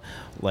allowed,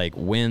 like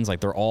wins,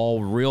 like they're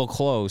all real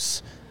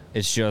close.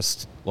 It's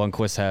just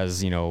Lundqvist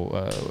has, you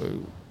know,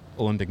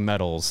 Olympic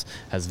medals,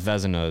 has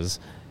Vezinas,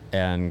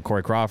 and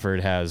Corey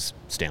Crawford has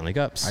Stanley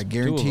Cups. I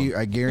guarantee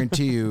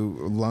you,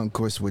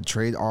 Lundqvist would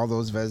trade all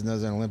those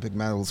Vezinas and Olympic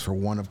medals for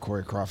one of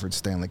Corey Crawford's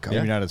Stanley Cup.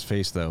 Maybe not his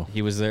face though.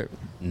 He was there.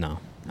 No.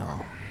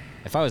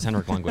 If I was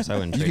Henrik Lundqvist, I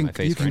wouldn't trade my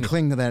face You for can anything.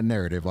 cling to that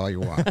narrative all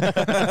you want.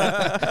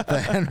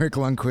 The Henrik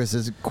Lundqvist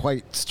is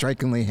quite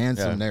strikingly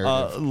handsome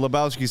narrative.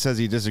 Lebowski says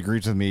he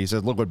disagrees with me. He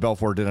says, look what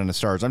Belfour did on the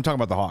Stars. I'm talking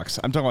about the Hawks.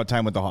 I'm talking about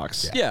time with the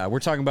Hawks. Yeah, we're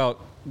talking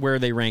about where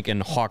they rank in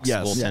Hawks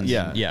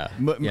goaltending.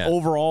 Yeah.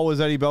 Overall, was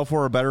Eddie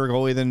Belfour a better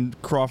goalie than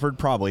Crawford?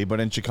 Probably.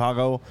 But in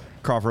Chicago,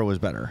 Crawford was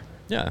better.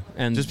 Yeah.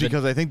 And Just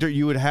because I think that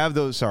you would have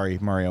those, sorry,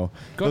 Mario,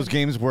 those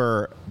games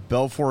where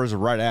Belfour's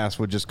red ass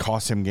would just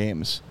cost him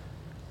games.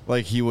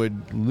 Like he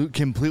would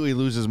completely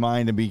lose his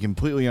mind and be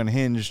completely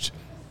unhinged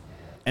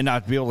and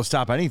not be able to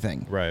stop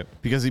anything. Right.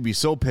 Because he'd be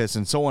so pissed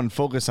and so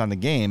unfocused on the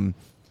game.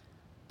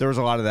 There was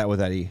a lot of that with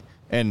Eddie.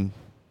 And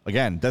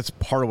again, that's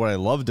part of what I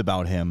loved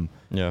about him.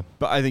 Yeah.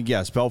 But I think,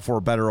 yes,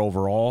 Belfour better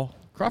overall.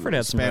 Crawford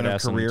had some span red of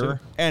ass in him, career too.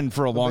 and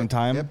for a long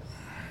time. Yep.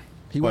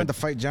 He wanted to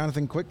fight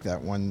Jonathan Quick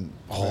that one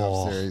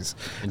playoff series,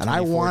 In and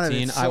I wanted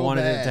it 2014, so I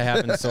wanted bad. it to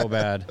happen so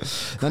bad.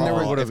 Then there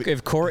was,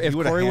 If Corey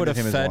would have handed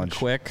him his fed lunch.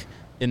 Quick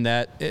in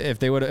that, if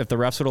the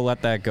refs would have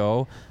let that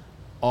go,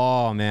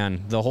 oh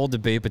man, the whole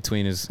debate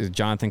between is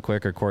Jonathan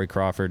Quick or Corey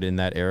Crawford in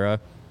that era,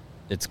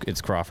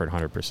 it's Crawford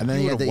 100%. and then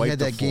He he had, would've he wiped had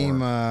the that game.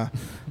 floor.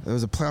 There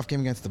was a playoff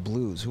game against the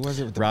Blues. Who was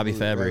it? With the Robbie Blues?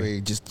 Fabry. Where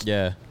he just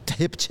Yeah.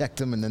 hip checked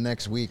him in the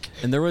next week.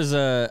 And there was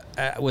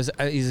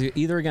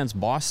either against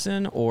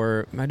Boston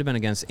or it might have been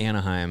against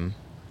Anaheim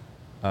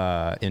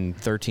in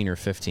 13 or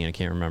 15. I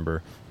can't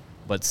remember.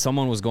 But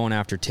someone was going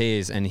after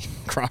Taze, and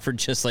Crawford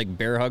just like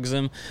bear hugs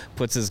him,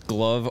 puts his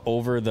glove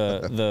over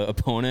the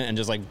opponent, and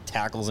just like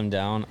tackles him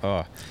down.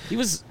 Oh, he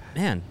was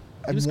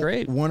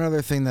great. One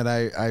other thing that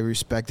I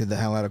respected the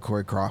hell out of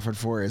Corey Crawford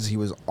for is he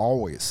was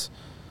always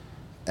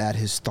at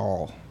his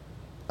stall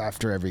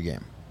after every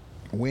game.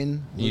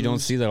 Win, You don't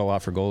lose, see that a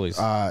lot for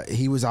goalies.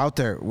 he was out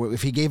there.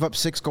 If he gave up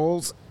 6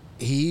 goals,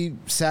 he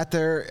sat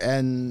there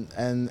and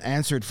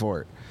answered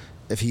for it.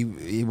 If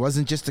he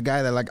wasn't just the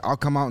guy that like, I'll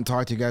come out and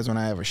talk to you guys when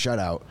I have a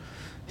shutout.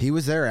 He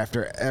was there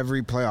after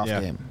every playoff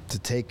game to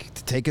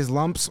take his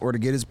lumps or to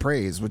get his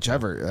praise,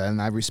 whichever.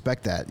 And I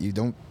respect that.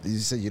 You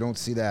said you don't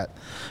see that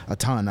a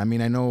ton. I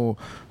mean, I know,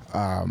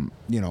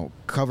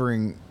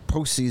 covering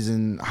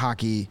postseason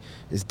hockey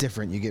is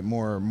different. You get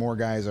more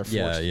guys are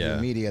forced to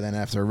do media than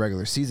after a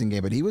regular season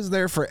game. But he was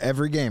there for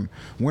every game,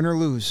 win or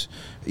lose.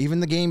 Even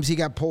the games he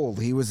got pulled,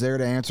 he was there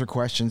to answer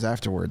questions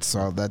afterwards.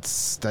 So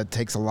that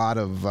takes a lot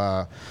of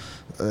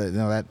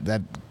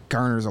that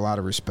garners a lot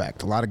of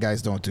respect. A lot of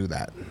guys don't do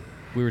that.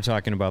 We were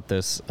talking about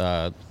this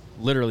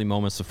literally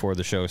moments before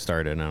the show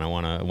started, and I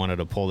wanted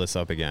to pull this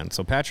up again.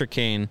 So Patrick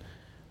Kane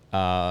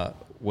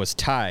was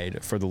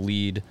tied for the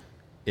lead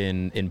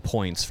in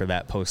points for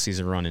that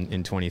postseason run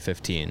in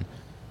 2015.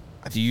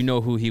 Do you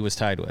know who he was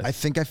tied with? I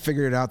think I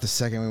figured it out the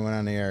second we went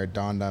on the air. It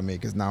dawned on me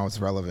because now it's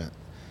relevant.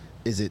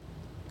 Is it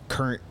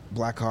current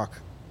Blackhawk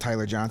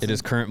Tyler Johnson? It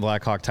is current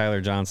Blackhawk Tyler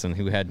Johnson,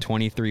 who had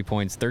 23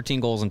 points, 13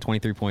 goals and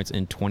 23 points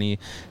in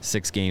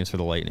 26 games for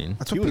the Lightning.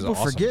 That's what people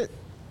forget.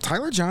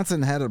 Tyler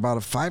Johnson had about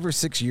a 5 or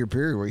 6 year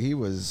period where he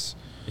was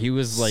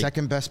like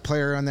second best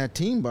player on that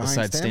team behind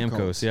besides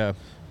Stamkos. Yeah.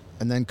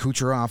 And then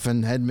Kucherov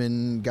and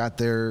Hedman got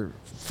their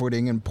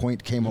footing and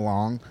Point came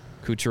along.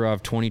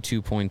 Kucherov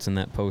 22 points in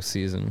that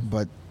postseason.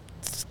 But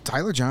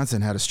Tyler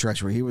Johnson had a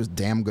stretch where he was a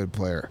damn good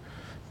player.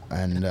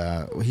 And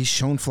he's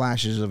shown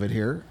flashes of it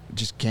here.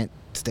 Just can't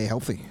stay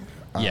healthy.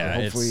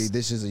 Hopefully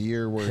this is a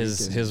year where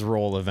his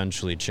role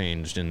eventually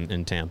changed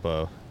in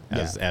Tampa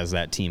as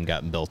that team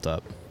got built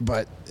up.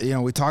 But,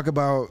 we talk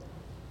about,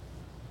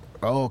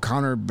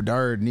 Connor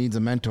Bedard needs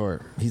a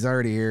mentor. He's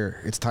already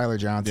here. It's Tyler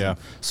Johnson. Yeah.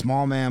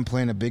 Small man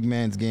playing a big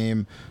man's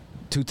game.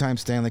 2-time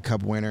Stanley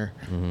Cup winner.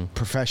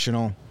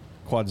 Professional.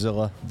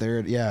 Quadzilla. There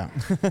it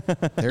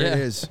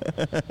is.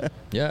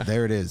 Yeah.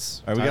 There it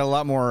is. All right, we got a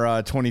lot more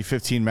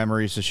 2015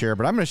 memories to share,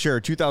 but I'm going to share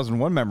a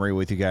 2001 memory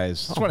with you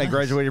guys. That's when I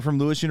graduated from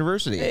Lewis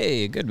University.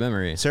 Hey, good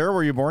memory. Sarah,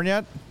 were you born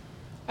yet?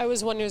 I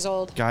was 1 year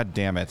old. God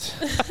damn it.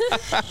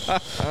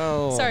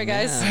 Sorry,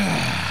 guys.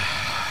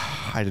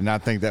 I did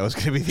not think that was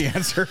going to be the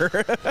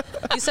answer.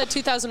 You said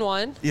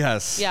 2001?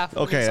 Yes. Yeah.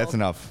 Okay, that's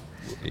enough.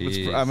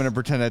 I'm going to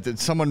pretend that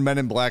someone Men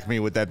in Black me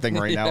with that thing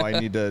right now. I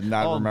need to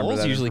not remember Bulls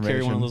that usually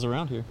carry one of those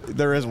information. around here.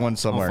 There is one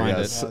somewhere, I'll find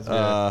yes. it.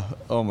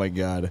 Oh, my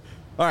God.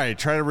 All right,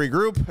 try to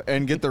regroup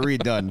and get the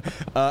read done.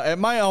 At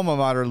my alma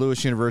mater,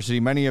 Lewis University,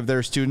 many of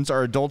their students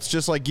are adults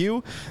just like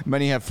you.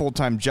 Many have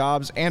full-time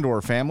jobs and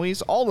or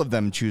families. All of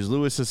them choose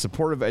Lewis's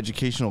supportive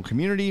educational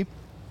community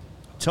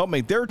to help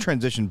make their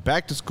transition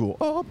back to school,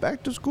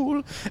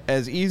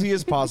 as easy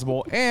as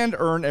possible and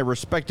earn a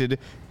respected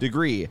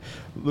degree.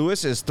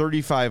 Lewis is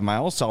 35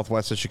 miles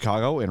southwest of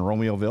Chicago in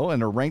Romeoville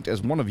and are ranked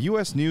as one of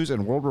U.S. News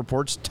and World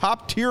Report's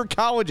top-tier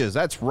colleges.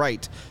 That's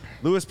right.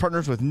 Lewis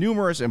partners with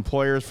numerous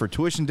employers for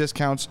tuition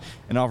discounts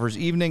and offers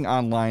evening,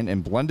 online,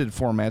 and blended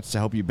formats to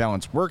help you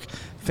balance work,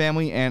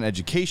 family, and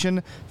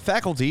education.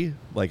 Faculty,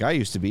 like I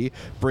used to be,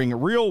 bring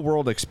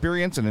real-world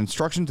experience and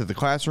instruction to the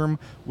classroom,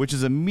 which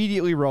is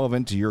immediately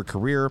relevant to your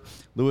career.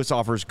 Lewis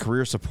offers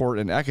career support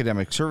and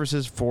academic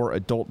services for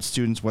adult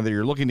students, whether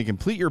you're looking to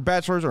complete your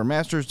bachelor's or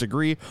master's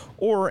degree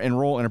or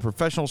enroll in a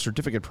professional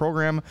certificate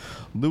program.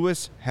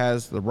 Lewis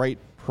has the right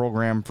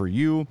program for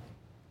you.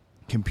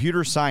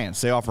 Computer science.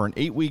 They offer an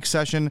 8-week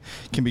session,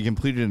 can be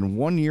completed in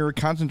 1 year,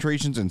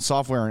 concentrations in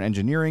software and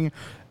engineering,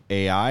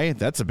 AI,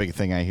 that's a big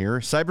thing I hear,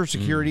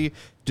 cybersecurity,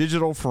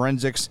 digital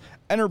forensics,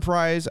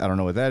 enterprise, I don't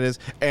know what that is,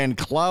 and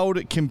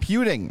cloud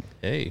computing.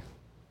 Hey.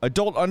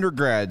 Adult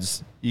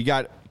undergrads, you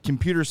got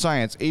computer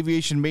science,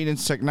 aviation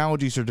maintenance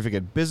technology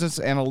certificate, business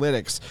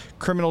analytics,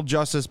 criminal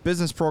justice,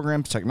 business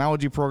programs,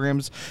 technology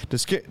programs.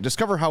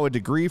 Discover how a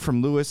degree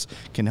from Lewis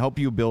can help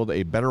you build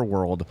a better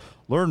world.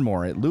 Learn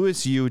more at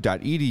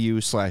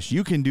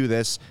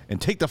lewisu.edu/you-can-do-this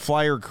and take the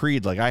Flyer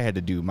Creed like I had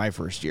to do my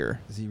first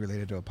year. Is he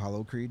related to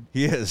Apollo Creed?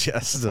 He is,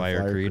 yes. The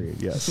Flyer Creed.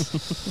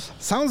 Yes.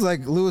 Sounds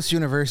like Lewis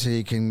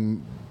University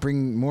can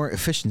bring more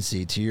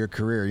efficiency to your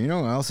career. You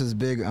know what else is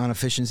big on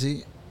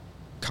efficiency?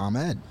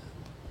 ComEd.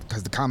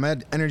 Because the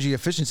ComEd Energy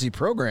Efficiency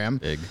Program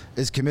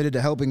is committed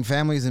to helping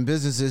families and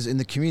businesses in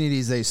the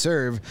communities they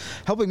serve,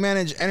 helping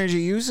manage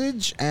energy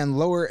usage and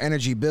lower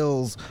energy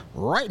bills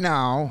right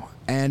now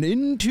and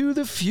into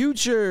the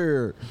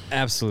future.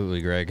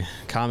 Absolutely, Greg.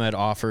 ComEd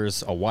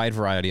offers a wide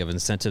variety of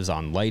incentives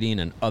on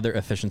lighting and other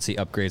efficiency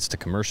upgrades to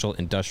commercial,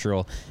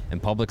 industrial,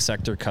 and public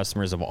sector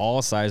customers of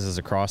all sizes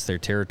across their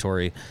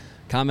territory.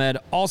 ComEd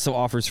also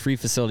offers free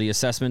facility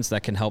assessments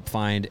that can help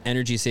find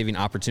energy-saving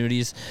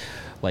opportunities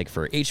like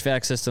for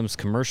HVAC systems,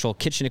 commercial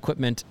kitchen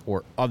equipment,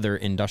 or other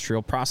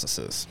industrial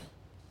processes.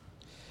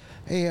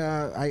 Hey,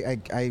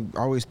 I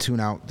always tune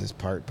out this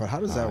part, but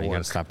how does that work? You got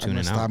to stop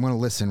tuning out. I'm going to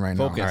listen right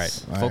Focus. now.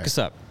 All right. Focus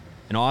up.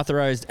 An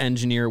authorized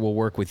engineer will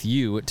work with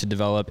you to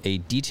develop a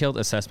detailed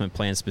assessment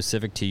plan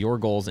specific to your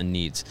goals and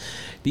needs.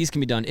 These can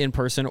be done in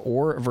person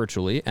or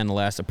virtually and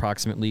last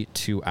approximately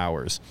 2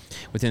 hours.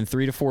 Within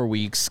 3 to 4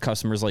 weeks,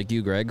 customers like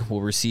you, Greg,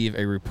 will receive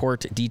a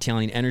report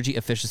detailing energy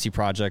efficiency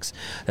projects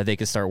that they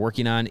can start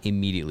working on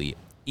immediately.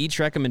 Each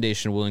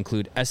recommendation will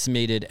include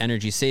estimated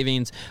energy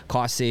savings,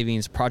 cost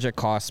savings, project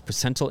costs,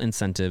 percentile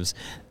incentives,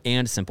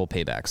 and simple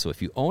payback. So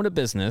if you own a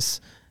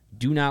business,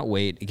 do not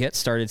wait. Get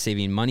started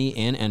saving money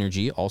and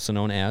energy, also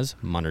known as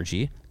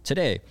Monergy,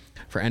 today.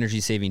 For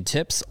energy saving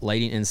tips,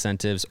 lighting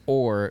incentives,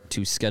 or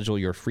to schedule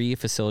your free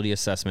facility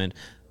assessment,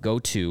 go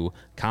to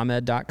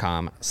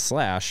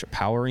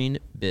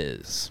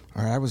comed.com/poweringbiz.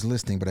 All right, I was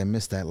listening, but I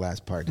missed that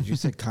last part. Did you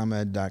say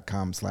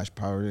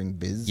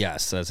comed.com/poweringbiz?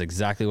 Yes, that's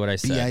exactly what I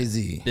said.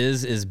 B-I-Z.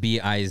 Biz is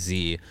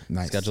B-I-Z.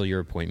 Nice. Schedule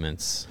your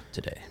appointments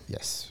today.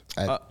 Yes,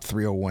 at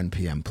 3:01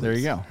 p.m., please. There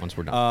you go. Once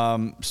we're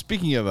done.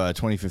 Speaking of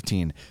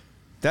 2015,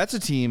 that's a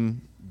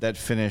team that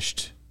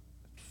finished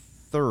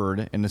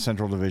third in the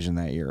Central Division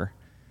that year.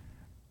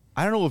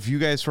 I don't know if you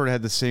guys sort of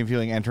had the same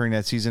feeling entering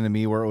that season to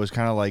me, where it was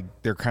kind of like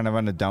they're kind of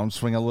on the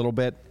downswing a little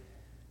bit.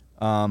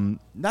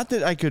 Not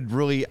that I could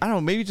really, I don't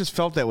know, maybe it just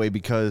felt that way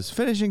because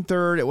finishing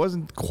third, it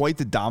wasn't quite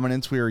the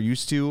dominance we were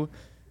used to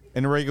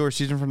in the regular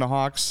season from the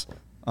Hawks.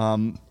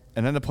 And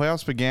then the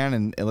playoffs began,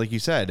 and like you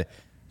said,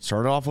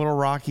 started off a little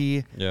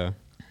rocky. Yeah.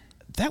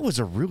 That was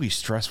a really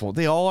stressful.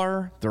 They all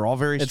are. They're all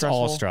very stressful. It's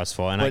all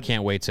stressful, and I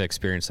can't wait to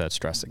experience that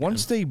stress again.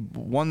 Once they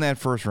won that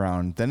first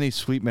round, then they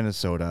sweep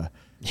Minnesota.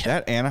 Yeah.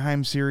 That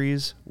Anaheim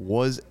series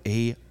was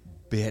a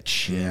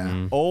bitch.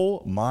 Yeah.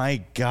 Oh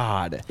my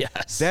God.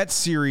 Yes. That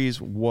series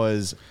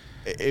was,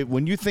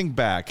 when you think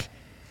back,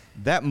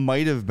 that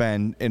might have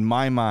been, in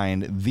my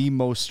mind, the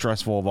most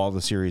stressful of all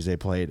the series they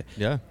played.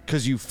 Yeah.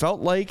 Because you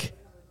felt like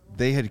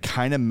they had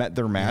kind of met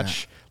their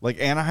match. Yeah. Like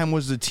Anaheim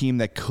was the team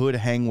that could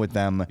hang with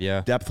them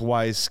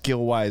depth-wise,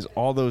 skill-wise,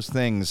 all those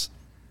things.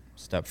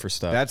 Step for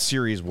step. That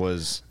series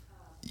was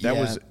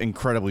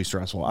incredibly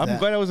stressful. I'm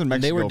glad I was in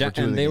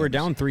Mexico and they were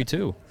down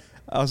 3-2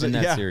 in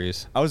that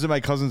series. I was at my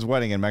cousin's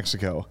wedding in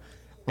Mexico,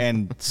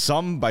 and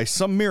by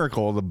some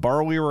miracle, the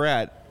bar we were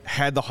at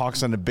had the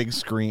Hawks on a big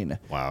screen.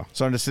 Wow.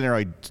 So I'm just sitting there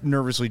like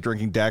nervously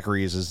drinking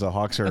daiquiris as the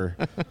Hawks are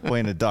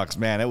playing the Ducks.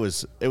 Man, it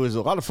was a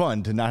lot of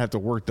fun to not have to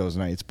work those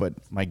nights, but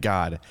my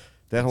God,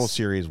 that whole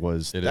series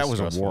was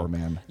stressful. A war,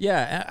 man.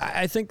 Yeah,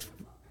 I think,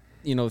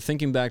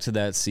 thinking back to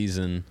that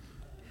season,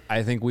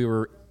 I think we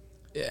were,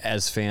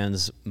 as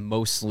fans,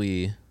 most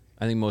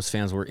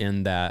fans were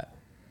in that,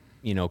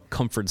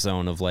 comfort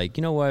zone of like,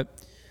 you know what,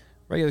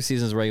 regular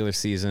season is regular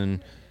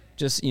season.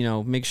 Just,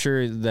 make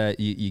sure that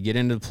you get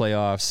into the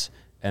playoffs.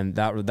 And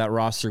that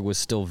roster was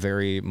still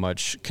very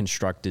much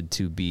constructed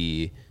to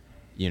be,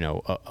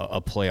 a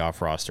playoff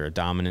roster, a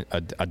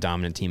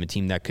dominant team, a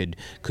team that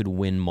could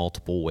win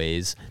multiple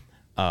ways.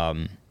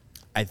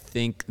 I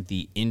think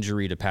the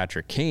injury to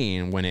Patrick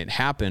Kane when it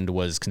happened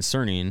was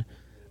concerning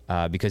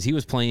because he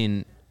was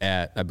playing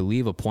at, I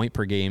believe, a point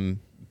per game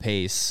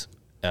pace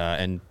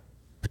and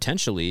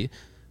potentially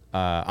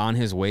on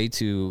his way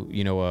to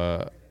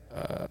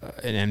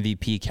an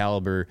MVP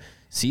caliber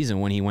season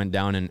when he went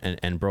down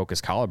and broke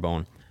his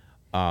collarbone.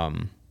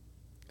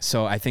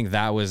 So I think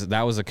that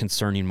was a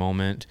concerning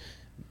moment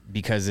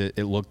because it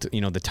looked,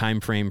 the time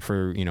frame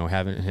for,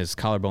 having his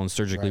collarbone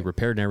surgically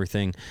repaired and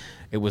everything,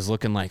 it was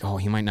looking like,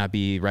 he might not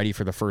be ready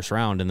for the first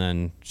round. And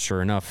then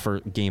sure enough,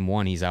 for game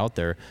one, he's out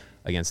there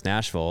against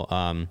Nashville.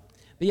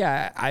 But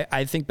yeah,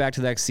 I think back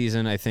to that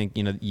season. I think,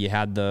 you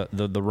had the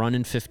run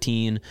in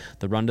 15,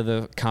 the run to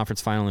the conference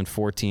final in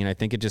 14. I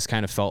think it just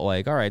kind of felt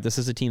like, all right, this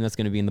is a team that's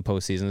going to be in the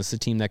postseason. This is a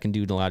team that can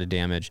do a lot of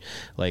damage.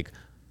 Like,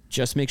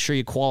 just make sure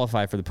you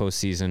qualify for the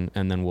postseason,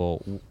 and then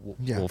we'll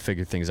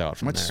figure things out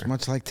from there.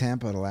 Much like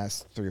Tampa the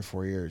last 3 or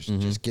 4 years.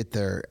 Just get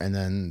there, and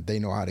then they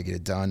know how to get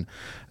it done.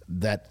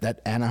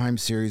 That Anaheim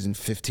series in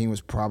 15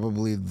 was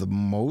probably the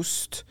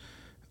most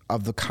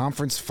of the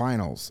conference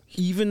finals,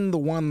 even the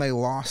one they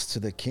lost to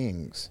the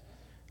Kings.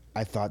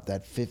 I thought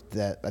that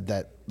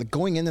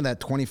going into that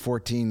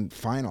 2014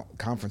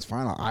 conference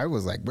final, I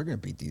was like, we're gonna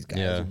beat these guys.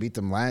 Yeah. We beat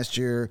them last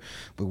year.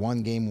 We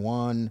won game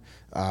 1,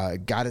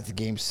 got it to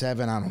game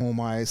 7 on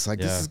home ice. Like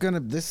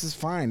this is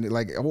fine.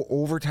 Like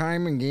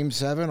overtime in game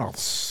 7,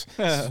 this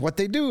is what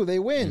they do. They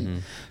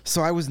win.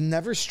 So I was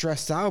never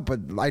stressed out,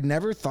 but I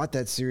never thought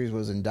that series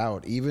was in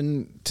doubt,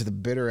 even to the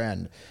bitter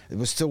end. It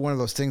was still one of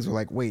those things where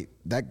like, wait,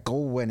 that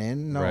goal went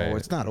in? No,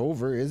 it's not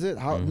over, is it?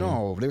 How?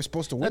 No, they were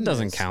supposed to win. That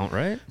doesn't count,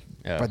 right?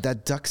 Yeah. But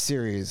that Duck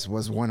series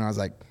was one I was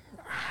like,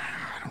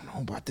 I don't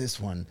know about this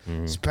one,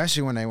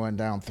 especially when they went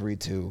down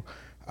 3-2.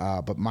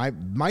 But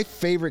my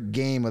favorite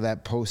game of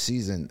that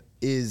postseason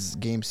is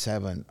Game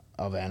 7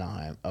 of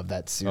Anaheim, of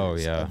that series. Oh,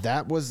 yeah.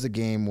 That was the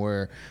game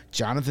where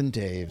Jonathan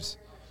Toews,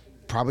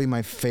 probably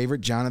my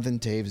favorite Jonathan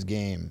Toews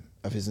game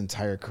of his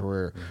entire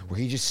career, where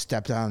he just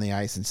stepped out on the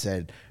ice and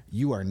said,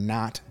 you are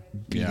not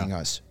beating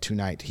us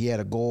tonight. He had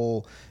a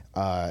goal,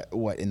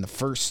 in the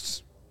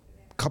first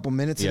couple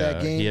minutes of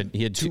that game.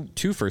 He had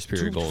two first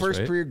period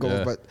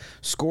goals. But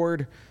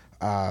scored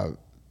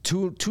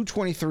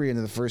 2:23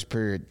 into the first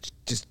period.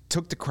 Just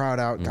took the crowd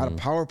out. Got a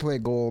power play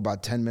goal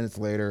about 10 minutes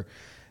later,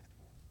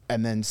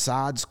 and then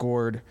Saad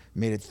scored,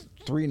 made it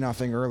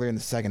 3-0 earlier in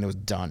the second. It was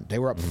done. They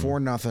were up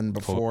 4-0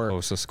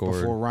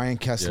 before Ryan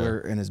Kessler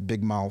in his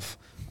big mouth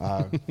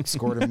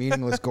scored a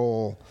meaningless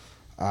goal.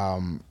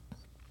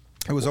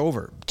 It was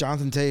over.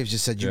 Jonathan Toews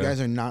just said, "You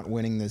guys are not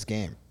winning this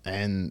game,"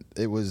 and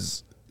it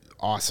was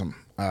awesome.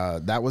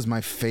 That was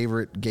my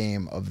favorite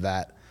game of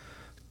that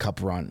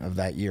cup run of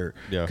that year.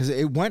 Yeah. Because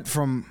it went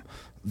from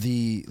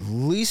the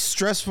least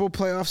stressful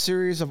playoff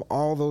series of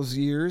all those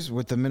years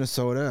with the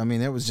Minnesota. I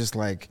mean, it was just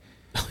like,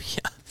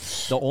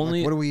 what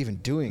are we even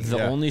doing?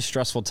 The only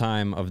stressful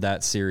time of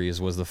that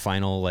series was the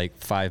final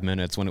 5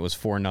 minutes when it was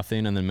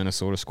 4-0, and then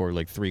Minnesota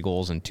scored 3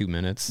 goals in 2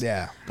 minutes.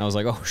 Yeah. And I was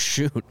like, oh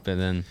shoot! But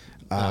then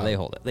they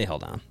held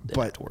on.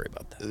 Didn't have to worry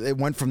about that. It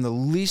went from the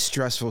least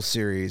stressful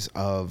series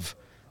of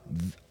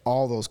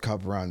all those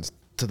cup runs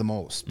to the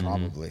most,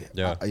 probably.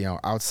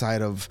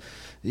 Outside of,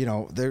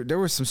 there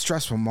were some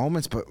stressful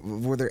moments, but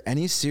were there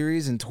any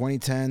series in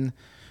 2010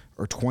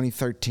 or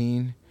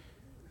 2013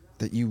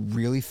 that you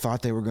really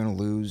thought they were going to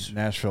lose?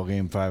 Nashville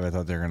Game 5, I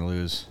thought they were going to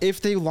lose.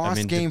 If they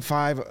lost Game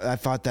 5, I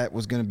thought that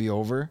was going to be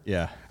over.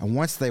 Yeah. And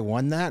once they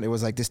won that, it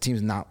was like, this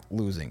team's not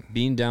losing.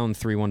 Being down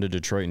 3-1 to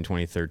Detroit in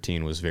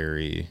 2013 was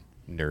very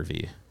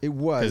nervy. It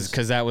was.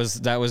 Because that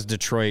was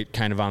Detroit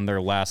kind of on their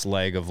last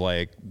leg of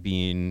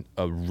being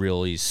a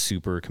really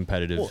super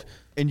competitive. Well,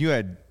 and you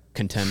had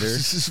contender.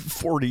 This is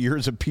 40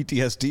 years of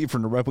PTSD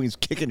from the Red Wings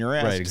kicking your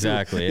ass. Right, too.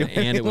 exactly. You know what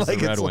I And it mean? was Like,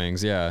 the Red it's like-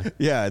 Wings, yeah.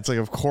 Yeah, it's like,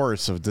 of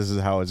course, if this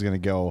is how it's going to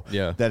go,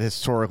 Yeah. that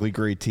historically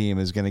great team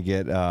is going to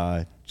get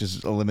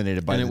just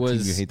eliminated by the team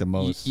you hate the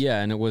most.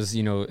 Yeah, and it was,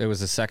 it was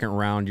the second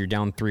round. You're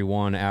down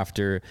 3-1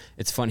 after.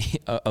 It's funny,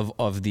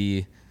 of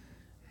the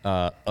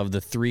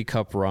 3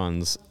 cup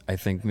runs, I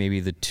think maybe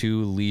the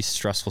 2 least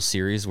stressful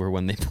series were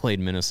when they played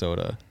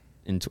Minnesota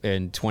in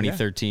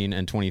 2013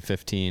 and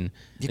 2015.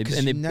 Yeah, 'cause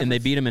and you they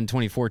beat them in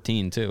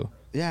 2014 too.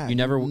 Yeah, You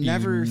never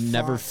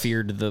thought-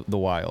 feared the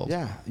Wild.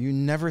 Yeah, you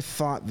never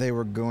thought they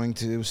were going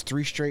to. It was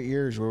 3 straight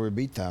years where we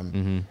beat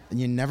them, and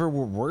you never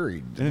were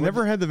worried. And it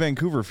never had the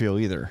Vancouver feel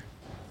either.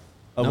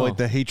 Of No. like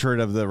the hatred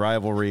of the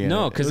rivalry.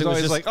 No, 'cause it was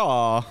always just- like,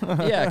 oh.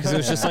 Yeah, because it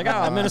was just like,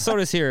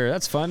 Minnesota's here.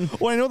 That's fun.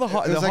 Well, I know the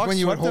It was like when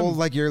you would hold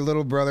like your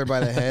little brother by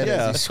the head Yeah.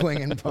 as he's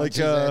swinging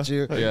punches Like, at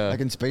you, yeah. like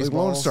in Spaceballs. Like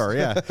Lone Star,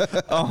 yeah.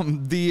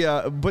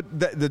 But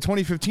the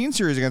 2015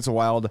 series against the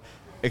Wild,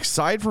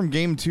 aside from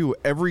game 2,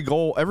 every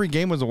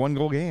game was a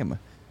 1-goal game.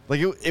 Like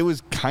it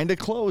was kind of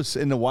close,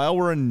 and the Wild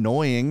were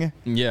annoying.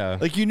 Yeah.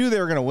 Like you knew they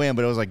were gonna win,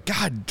 but it was like,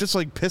 God, just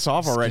like piss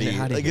off already. Get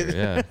out of Like, here.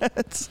 Yeah. Get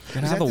Was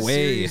out that of the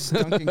way. series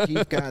Duncan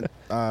Keith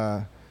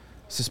got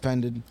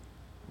suspended?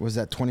 Was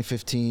that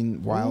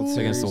 2015 Wild series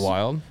Against the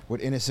Wild?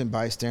 with innocent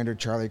bystander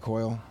Charlie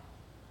Coyle?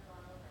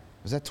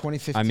 Was that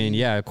 2015? I mean,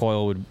 yeah,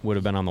 Coyle would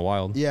have been on the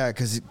Wild. Yeah,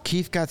 because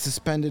Keith got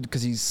suspended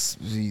because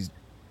he's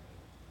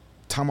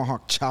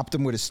tomahawk chopped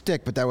him with a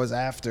stick, but that was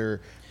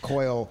after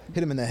Coyle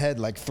hit him in the head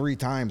like 3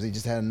 times. He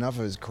just had enough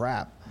of his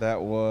crap.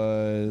 that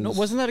was No,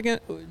 wasn't that again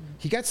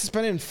He got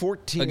suspended in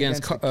 14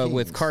 against the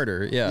with Kings.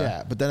 Carter? Yeah.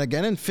 Yeah, but then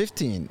again in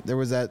 15 there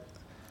was that it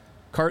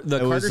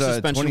Carter was,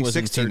 suspension was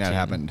in 2016 that 13.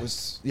 happened.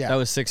 That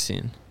was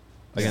 16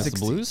 against 16.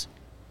 the Blues.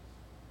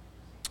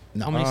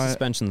 no. How many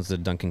suspensions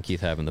did Duncan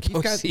Keith have in the Keith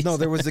got, postseason? no,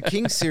 there was the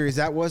Kings series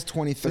that was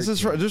 2013.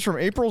 This is from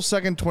April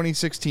 2nd,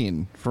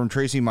 2016, from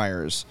Tracy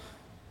Myers.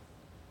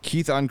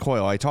 Keith on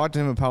Coyle. I talked to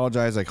him,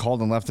 apologized. I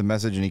called and left a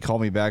message, and he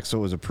called me back, so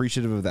it was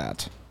appreciative of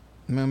that.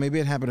 Well, maybe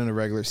it happened in a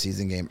regular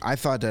season game. I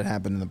thought that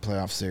happened in the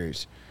playoff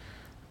series.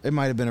 It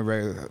might have been a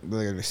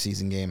regular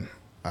season game.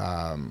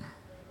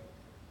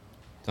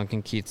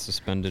 Duncan Keith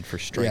suspended for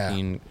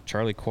striking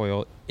Charlie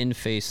Coyle in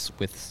face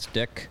with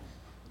stick.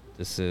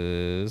 This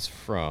is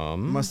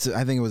from I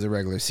think it was a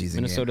regular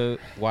season game. Minnesota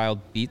Wild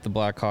beat the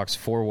Blackhawks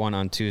 4-1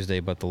 on Tuesday,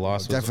 but the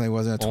loss was Definitely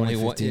wasn't a only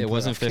 2015 it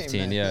wasn't playoff game 15,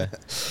 then. yeah.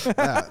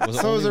 Yeah, Was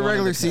so it was only a one of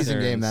regular the season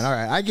game then. concerns. All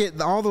right, I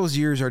get all those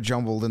years are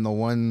jumbled in the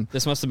one.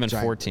 This must have been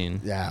giant-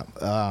 14. Yeah.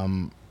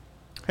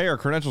 Hey, our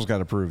credentials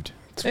got approved.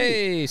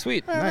 Hey,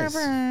 sweet. Nice.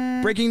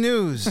 Breaking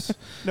news.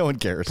 No one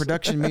cares.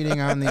 Production meeting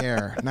on the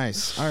air.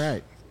 Nice. All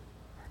right.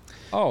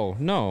 Oh,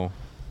 no.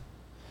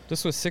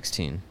 This was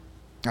 16.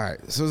 All right.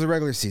 So it was a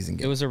regular season It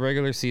game. was a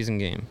regular season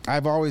game.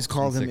 I've always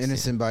called him 16.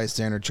 innocent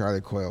bystander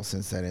Charlie Coyle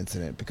since that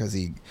incident because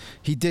he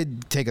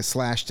did take a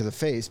slash to the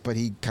face, but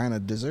he kind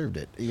of deserved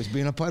it. He was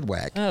being a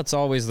pudwhack. It's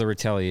always the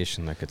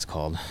retaliation that gets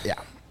called. Yeah.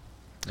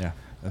 Yeah,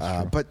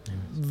 that's true. But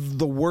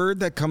the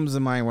word that comes to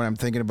mind when I'm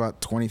thinking about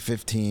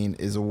 2015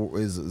 is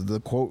the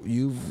quote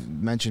you've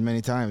mentioned many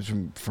times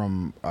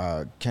from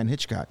Ken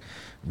Hitchcock: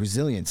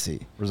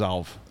 resiliency,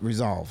 Resolve.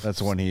 resolve. That's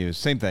the one he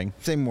used. Same thing,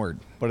 Same word.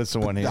 but it's the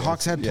one he The used.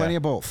 Hawks had plenty Yeah.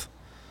 of both.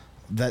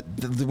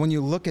 When you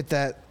look at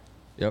that,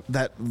 Yep.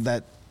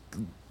 that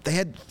they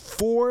had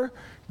 4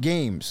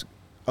 games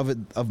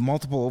of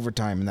multiple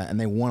overtime and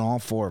they won all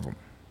 4 of them.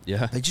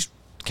 Yeah. They just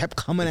kept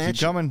coming They at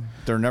keep you. coming.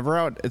 They're never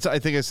out. It's. I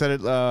think I said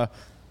it.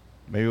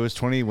 Maybe it was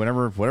 20.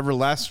 Whatever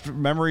last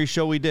memory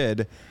show we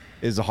did,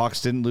 is the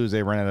Hawks didn't lose.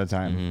 They ran out of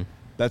time. Mm-hmm.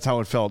 That's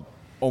how it felt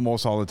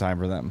almost all the time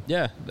for them.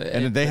 Yeah.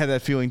 And they had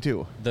that feeling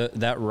too.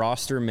 That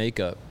roster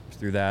makeup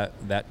through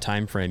that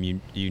time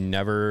frame, you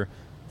never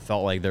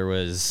felt like there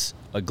was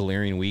a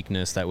glaring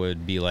weakness that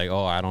would be like,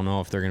 oh, I don't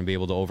know if they're going to be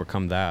able to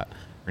overcome that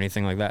or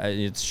anything like that.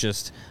 It's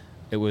just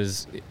they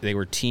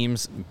were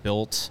teams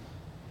built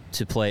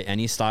to play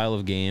any style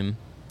of game,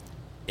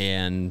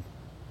 and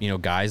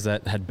guys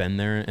that had been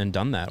there and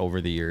done that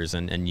over the years,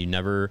 and you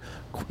never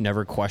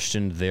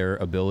questioned their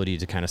ability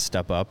to kind of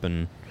step up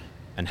and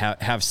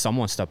have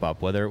someone step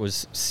up, whether it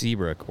was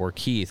Seabrook or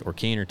Keith or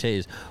Kane or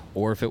Taze,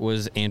 or if it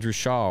was Andrew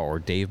Shaw or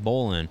Dave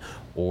Bolin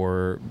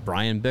or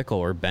Brian Bickle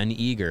or Ben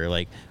Eager.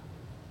 Like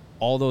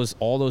all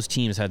those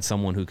teams had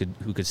someone who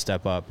could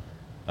step up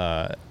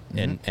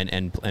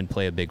and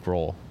play a big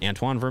role.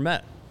 Antoine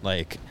Vermette,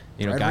 like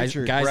Brad guys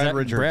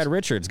Richards. Brad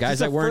Richards, guys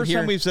that weren't first here.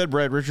 time we've said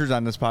Brad Richards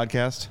on this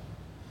podcast.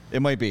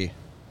 It might be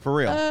for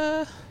real.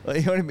 You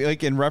know what I mean?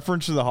 Like in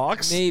reference to the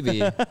Hawks.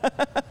 Maybe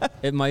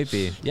it might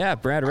be. Yeah,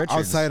 Brad Richards.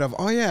 Outside of,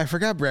 I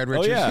forgot Brad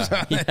Richards yeah. was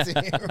on that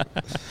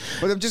team.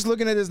 But I'm just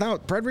looking at this now.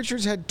 Brad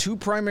Richards had 2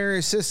 primary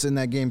assists in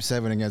that Game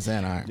 7 against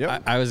Anaheim.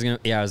 Yep. I was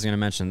gonna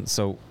mention.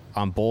 So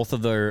on both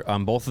of their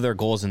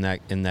goals in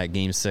that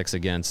Game 6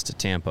 against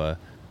Tampa,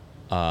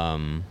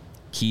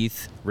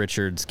 Keith,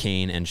 Richards,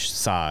 Kane, and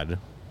Saad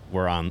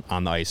were on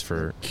the ice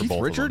for Keith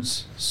both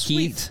Richards? of them.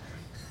 Sweet. Keith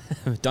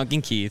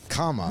Duncan Keith,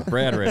 comma,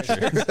 Brad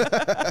Richards,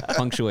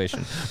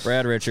 punctuation.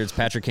 Brad Richards,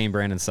 Patrick Kane,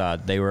 Brandon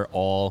Saad. They were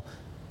all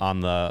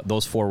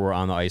those four were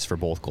on the ice for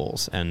both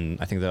goals, and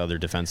I think the other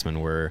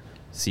defensemen were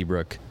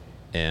Seabrook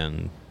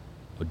and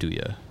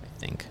Oduya, I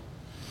think.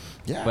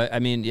 Yeah. But I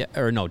mean,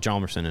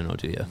 Chalmerson and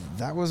Oduya.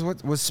 That was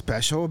what was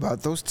special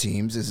about those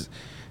teams is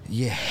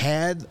you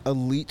had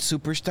elite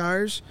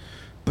superstars,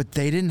 but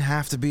they didn't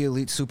have to be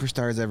elite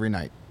superstars every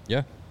night.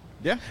 Yeah.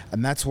 Yeah.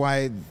 And that's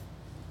why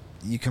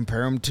you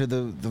compare them to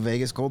the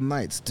Vegas Golden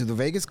Knights. Do the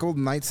Vegas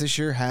Golden Knights this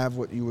year have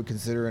what you would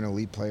consider an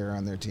elite player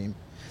on their team?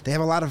 They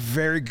have a lot of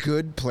very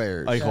good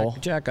players. Eichel.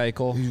 Jack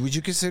Eichel. Would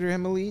you consider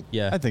him elite?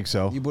 Yeah. I think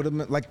so. You would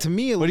have, like, to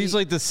me, elite. But he's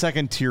like the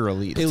second tier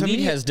elite. Elite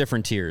me- has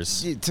different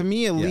tiers. To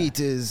me, elite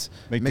is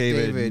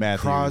McDavid,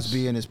 Matthews.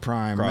 Crosby in his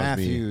prime, Crosby.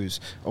 Matthews,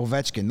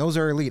 Ovechkin. Those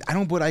are elite. I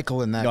don't put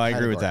Eichel in that. No, I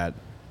agree with category. that.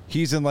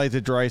 He's in like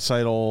the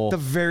Draisaitl. The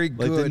very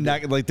good.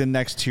 Like the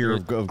next tier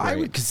of great. I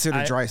would consider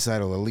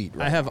Draisaitl elite.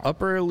 Right? I have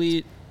upper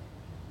elite,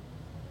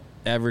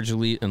 average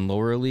elite, and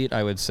lower elite.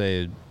 I would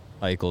say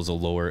Eichel's a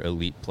lower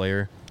elite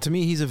player. To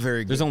me, he's a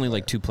very good There's only player.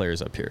 like two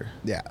players up here.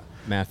 Yeah.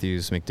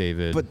 Matthews,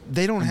 McDavid. But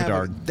they don't have.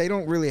 Bedard. They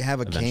don't really have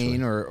a Eventually.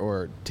 Kane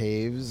or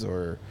Taves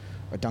or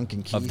a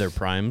Duncan Keith of their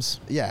primes.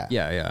 Yeah.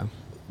 Yeah.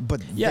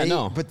 But Yeah, they,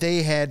 no. But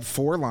they had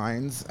 4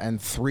 lines and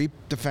 3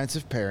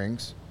 defensive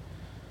pairings,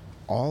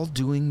 all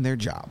doing their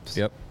jobs.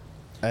 Yep.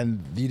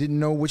 And you didn't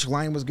know which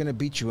line was going to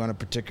beat you on a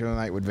particular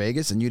night with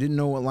Vegas, and you didn't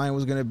know what line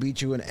was going to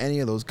beat you in any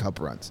of those cup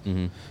runs.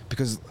 Mm-hmm.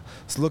 Because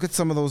let's look at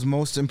some of those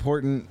most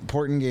important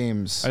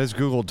games. I just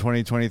Googled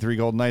 2023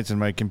 Golden Knights and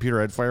my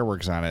computer had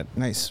fireworks on it.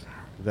 Nice.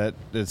 That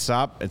it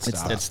stopped. It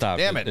stopped. It stopped.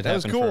 Damn it! It that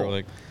was happened cool. for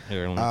like.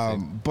 Here, let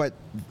me see. But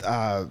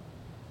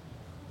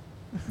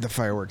the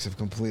fireworks have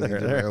completely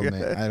derailed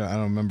me. I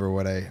don't remember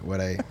what I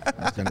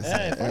was going to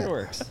say. Hey,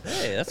 fireworks.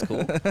 Hey, that's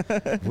cool.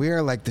 We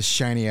are like the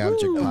shiny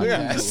object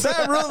podcast.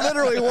 Yeah, that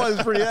literally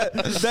was pretty.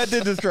 That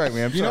did distract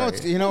me. I'm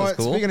sorry. You know what?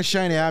 cool. Speaking of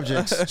shiny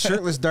objects,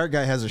 shirtless dart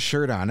guy has a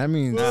shirt on. That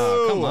means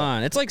Oh, come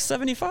on. It's like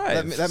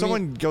 75. That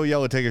Someone go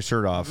yell and take his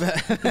shirt off.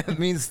 that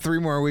means 3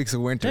 more weeks of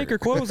winter. Take your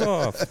clothes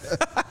off.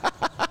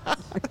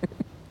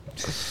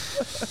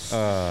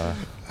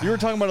 You were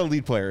talking about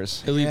elite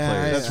players. Elite Yeah,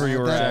 players. That's where you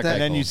were that- at.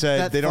 And then you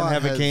said that they don't thought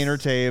have a has- Kane or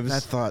Taves.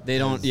 That thought They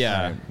don't. has-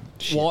 Yeah.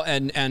 Shit. Well,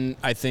 and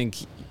I think,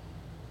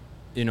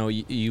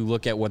 you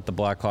look at what the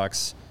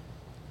Blackhawks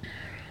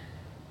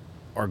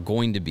are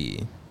going to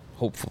be,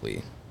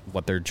 hopefully,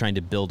 what they're trying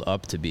to build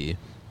up to be,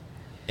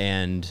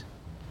 and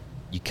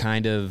you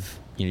kind of,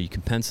 you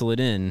can pencil it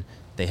in.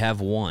 They have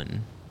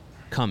one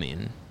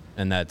coming,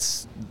 and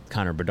that's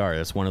Connor Bedard.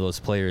 That's one of those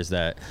players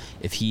that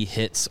if he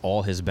hits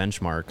all his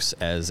benchmarks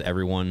as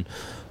everyone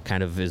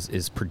kind of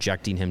is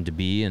projecting him to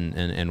be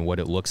and what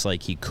it looks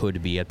like he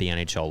could be at the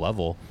NHL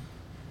level,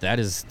 that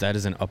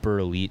is an upper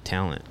elite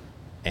talent.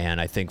 And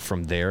I think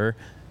from there,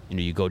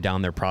 you go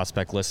down their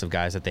prospect list of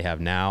guys that they have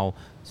now,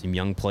 some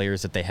young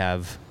players that they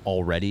have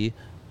already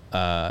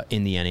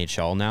in the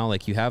NHL now.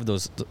 Like, you have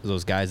those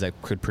guys that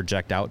could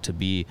project out to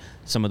be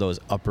some of those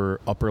upper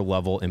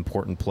level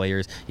important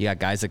players. You got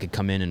guys that could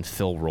come in and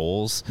fill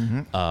roles.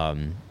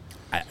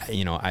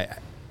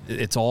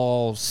 It's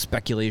all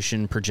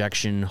speculation,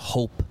 projection,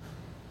 hope,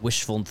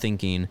 wishful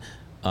thinking.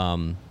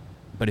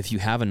 But if you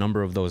have a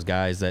number of those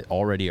guys that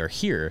already are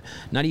here,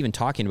 not even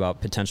talking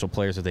about potential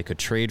players that they could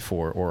trade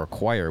for or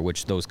acquire,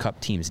 which those Cup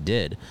teams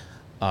did,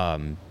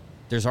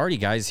 there's already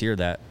guys here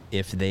that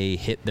if they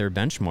hit their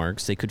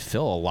benchmarks, they could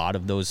fill a lot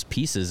of those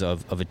pieces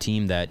of a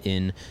team that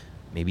in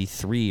maybe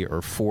 3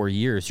 or 4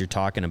 years you're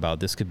talking about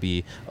this could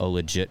be a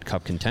legit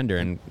Cup contender.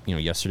 And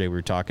yesterday we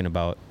were talking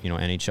about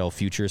NHL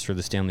futures for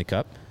the Stanley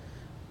Cup.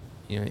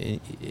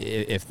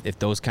 If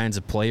those kinds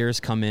of players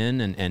come in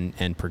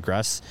and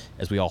progress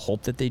as we all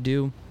hope that they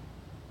do,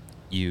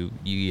 you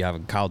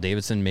have Kyle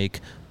Davidson make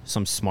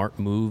some smart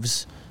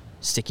moves,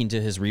 sticking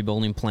to his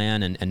rebuilding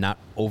plan and not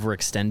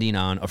overextending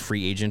on a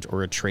free agent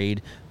or a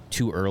trade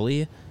too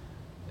early.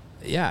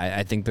 Yeah,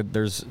 I think that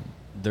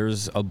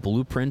there's a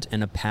blueprint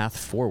and a path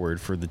forward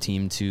for the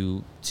team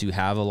to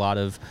have a lot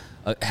of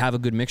have a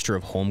good mixture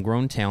of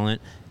homegrown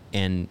talent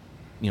and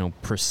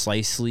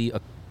precisely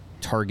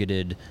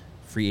targeted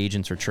free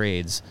agents or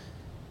trades.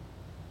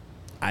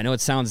 I know it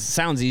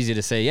sounds easy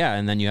to say, yeah,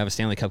 and then you have a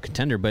Stanley Cup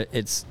contender, but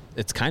it's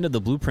kind of the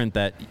blueprint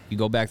that you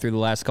go back through the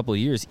last couple of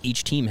years.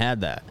 Each team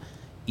had that.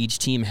 Each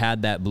team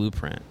had that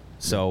blueprint.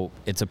 So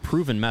it's a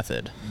proven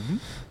method. Mm-hmm.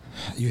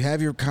 You have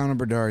your Connor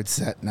Bedard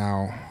set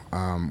now,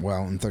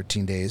 in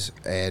 13 days,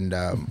 and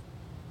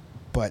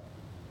but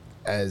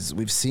as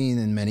we've seen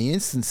in many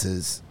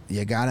instances, you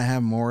have to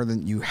have more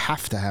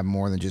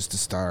than just the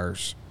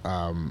stars.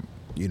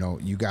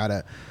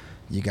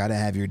 You gotta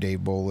have your Dave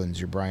Bolins,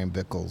 your Brian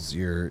Bickles,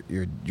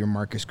 your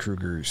Marcus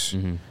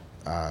Krugers,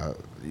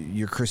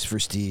 your Christopher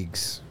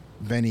Steegs,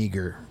 Ben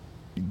Eager.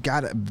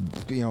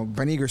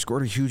 Ben Eager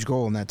scored a huge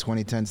goal in that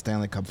 2010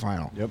 Stanley Cup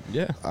final.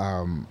 Yep.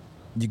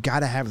 You got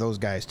to have those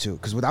guys too,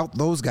 because without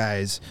those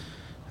guys,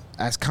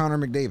 ask Connor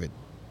McDavid.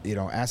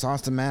 Ask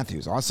Austin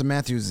Matthews. Austin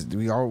Matthews,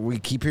 we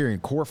keep hearing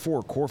core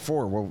four.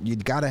 Well,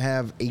 you'd got to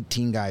have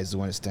 18 guys to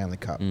win a Stanley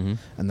Cup. And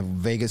the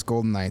Vegas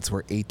Golden Knights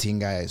were 18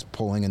 guys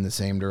pulling in the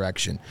same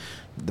direction.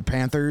 The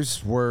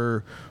Panthers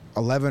were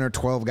 11 or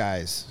 12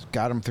 guys,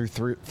 got them through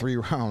three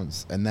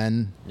rounds, and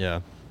then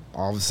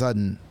all of a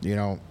sudden,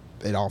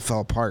 it all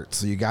fell apart.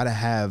 So you got to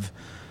have,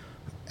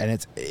 and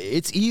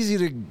it's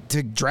easy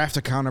to draft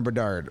a Connor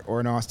Bedard or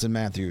an Austin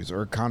Matthews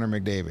or a Connor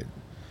McDavid.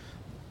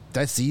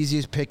 That's the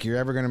easiest pick you're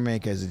ever going to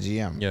make as a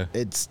GM. Yeah.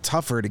 It's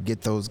tougher to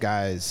get those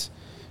guys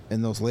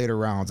in those later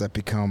rounds that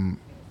become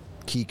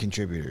key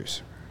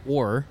contributors.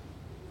 Or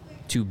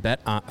to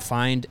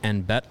find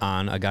and bet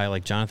on a guy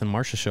like Jonathan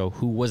Marchessault,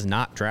 who was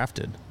not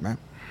drafted. Right.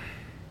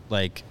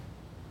 Like,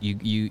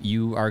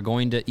 you are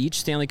going to, each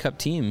Stanley Cup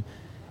team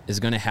is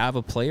going to have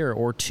a player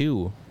or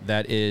two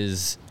that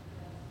is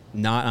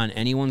not on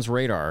anyone's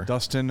radar.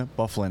 Dustin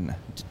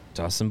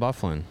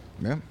Byfuglien.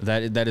 Yeah.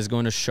 That is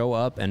going to show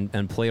up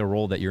and play a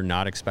role that you're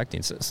not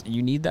expecting. So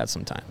you need that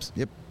sometimes.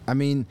 Yep. I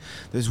mean,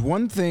 there's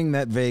one thing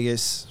that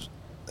Vegas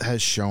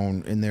has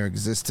shown in their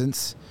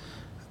existence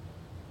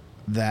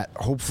that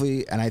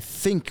hopefully, and I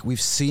think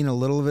we've seen a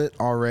little of it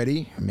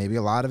already, maybe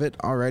a lot of it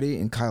already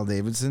in Kyle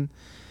Davidson.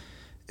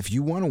 If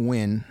you want to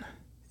win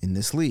in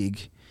this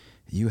league,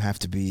 you have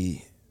to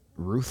be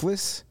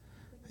ruthless,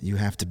 you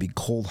have to be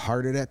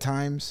cold-hearted at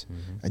times,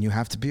 and you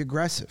have to be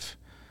aggressive.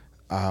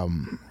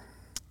 You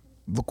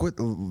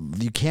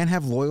can't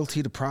have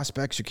loyalty to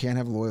prospects. You can't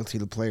have loyalty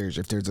to players.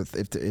 If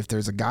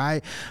there's a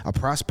guy, a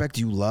prospect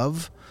you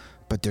love,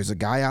 but there's a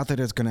guy out there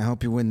that's going to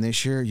help you win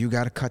this year, you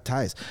got to cut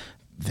ties.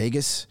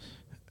 Vegas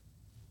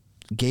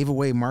gave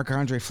away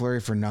Marc-Andre Fleury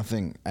for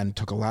nothing and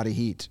took a lot of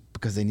heat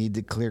because they needed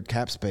to clear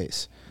cap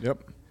space. Yep.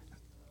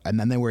 And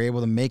then they were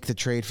able to make the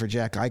trade for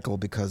Jack Eichel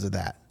because of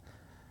that.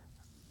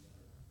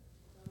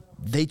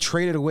 They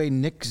traded away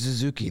Nick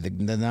Suzuki,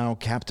 the now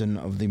captain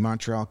of the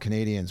Montreal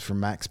Canadiens, for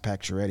Max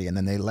Pacioretty, and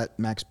then they let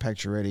Max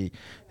Pacioretty,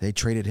 they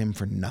traded him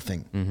for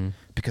nothing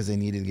because they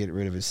needed to get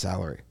rid of his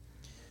salary.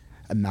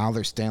 And now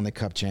they're Stanley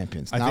Cup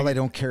champions. Now they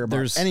don't care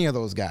about any of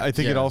those guys. I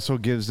think it also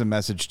gives a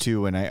message,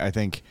 too, and I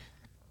think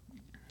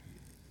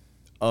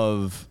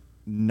of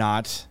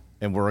not,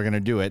 and we're going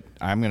to do it,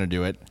 I'm going to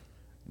do it,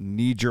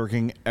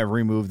 knee-jerking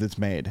every move that's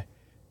made.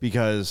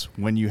 Because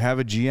when you have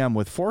a GM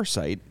with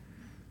foresight,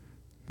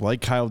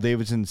 like Kyle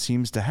Davidson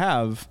seems to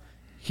have,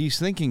 he's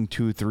thinking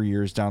 2-3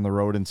 years down the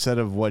road instead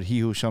of what he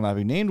who shall not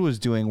be named was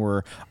doing,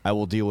 where I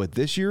will deal with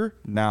this year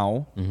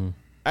now.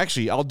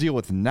 Actually, I'll deal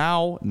with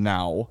now,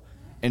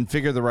 and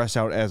figure the rest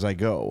out as I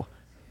go.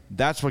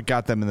 That's what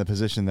got them in the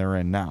position they're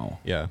in now.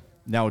 Yeah.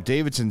 Now,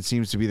 Davidson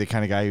seems to be the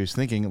kind of guy who's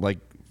thinking, like,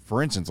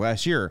 for instance,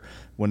 last year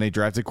when they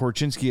drafted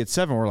Korchinski at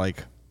 7, we're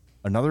like,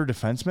 another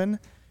defenseman?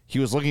 He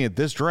was looking at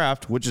this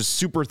draft, which is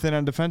super thin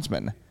on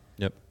defensemen.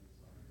 Yep.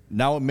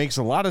 Now it makes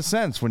a lot of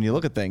sense when you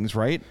look at things,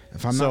 right?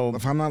 If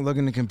I'm not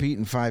looking to compete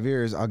in 5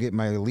 years, I'll get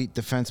my elite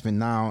defensemen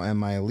now and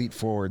my elite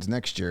forwards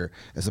next year,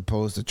 as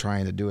opposed to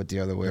trying to do it the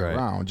other way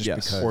around.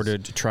 Because or to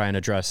try and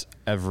address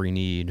every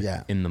need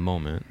in the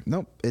moment.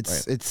 Nope.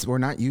 It's we're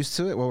not used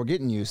to it. Well, we're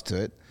getting used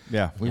to it.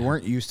 Yeah. We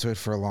weren't used to it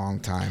for a long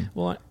time.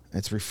 Well,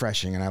 it's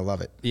refreshing, and I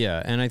love it.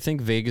 Yeah, and I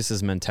think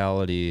Vegas's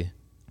mentality,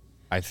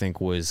 I think,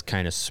 was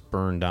kind of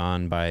spurned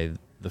on by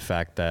the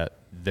fact that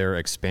their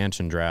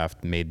expansion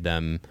draft made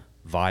them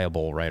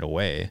viable right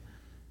away,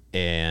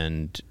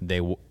 and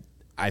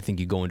I think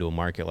you go into a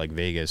market like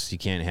Vegas, you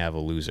can't have a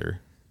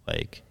loser.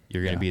 Like,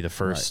 you're going to be the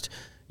first,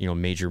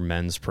 major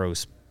men's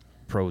pros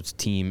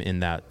team in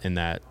that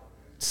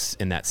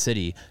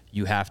city.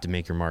 You have to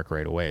make your mark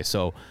right away.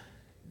 So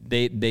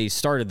they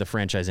started the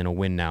franchise in a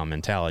win now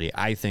mentality.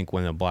 I think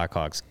when the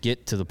Blackhawks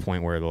get to the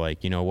point where they're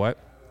like, you know what,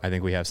 I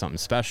think we have something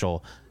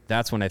special,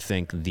 that's when I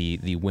think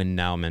the win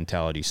now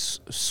mentality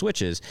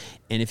switches.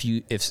 And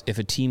if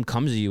a team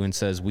comes to you and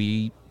says,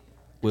 we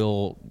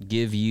will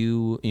give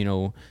you,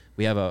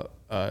 we have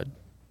a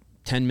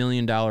 $10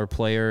 million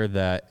player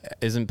that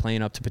isn't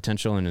playing up to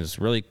potential and is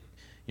really,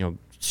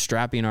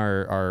 strapping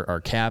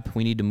our cap,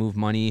 we need to move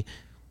money,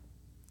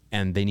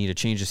 and they need to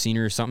change the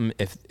scenery or something.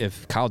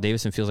 If Kyle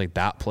Davidson feels like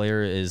that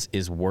player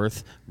is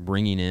worth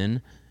bringing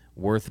in,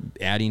 worth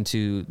adding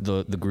to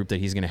the group that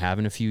he's going to have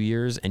in a few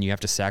years, and you have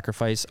to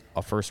sacrifice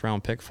a first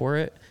round pick for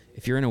it,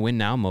 if you're in a win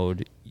now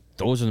mode,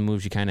 those are the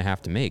moves you kind of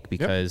have to make,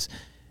 because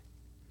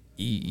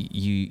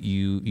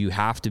you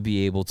have to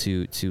be able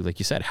to like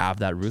you said, have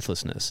that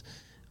ruthlessness,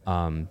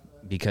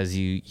 because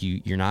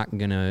you're not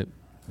going to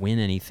win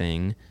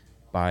anything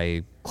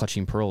by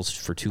clutching pearls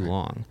for too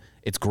long.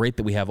 It's great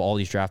that we have all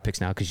these draft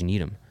picks now because you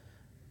need them.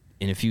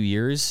 In a few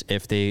years,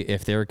 if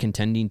they're a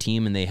contending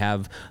team and they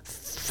have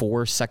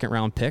 4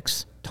 second-round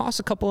picks, toss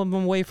a couple of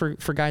them away for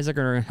guys that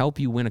are going to help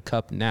you win a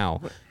cup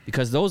now,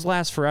 because those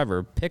last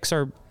forever. Picks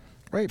are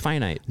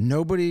finite.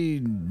 Nobody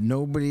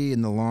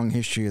in the long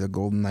history of the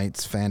Golden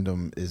Knights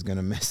fandom is going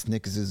to miss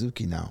Nick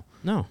Suzuki now.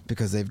 No.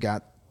 Because they've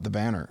got the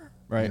banner.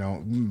 Right. You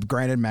know,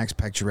 granted, Max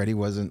Pacioretty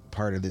wasn't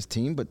part of this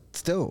team, but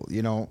still,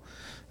 you know,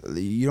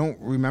 you don't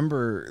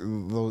remember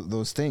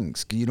those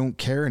things. You don't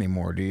care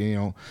anymore, do you? You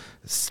know,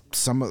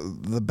 some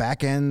of the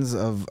back ends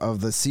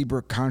of the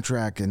Seabrook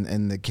contract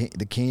and the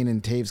Kane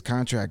and Taves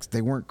contracts,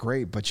 they weren't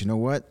great, but you know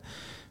what?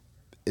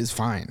 Is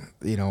fine.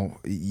 You know,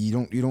 you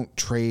don't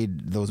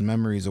trade those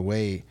memories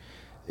away.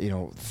 You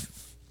know,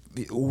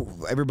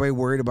 everybody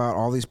worried about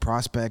all these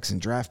prospects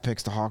and draft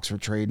picks the Hawks were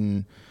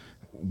trading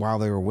while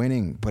they were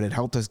winning, but it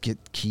helped us get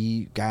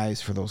key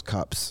guys for those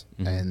cups.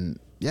 And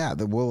yeah,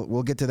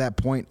 we'll get to that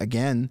point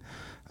again,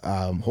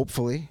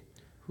 hopefully.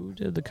 Who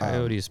did the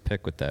Coyotes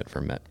pick with that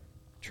for Met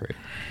trade?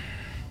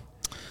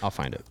 I'll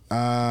find it.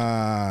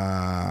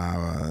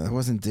 It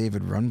wasn't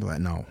David Rundblad.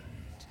 No.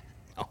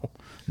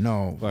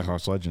 No.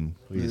 Blackhawks legend,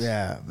 please.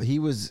 Yeah, he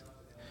was.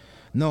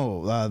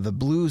 No, the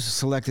Blues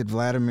selected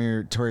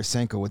Vladimir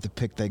Tarasenko with the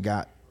pick they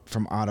got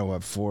from Ottawa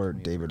for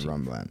David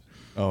Rundblad.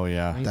 Oh,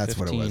 yeah. That's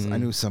what it was. I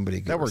knew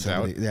somebody. That worked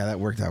out. Yeah, that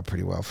worked out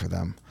pretty well for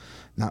them.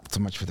 Not so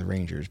much for the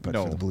Rangers, but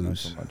for the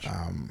Blues. Not so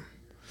much.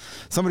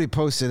 Somebody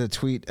posted a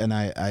tweet, and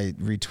I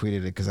retweeted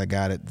it because I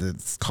got it.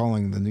 That's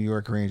calling the New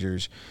York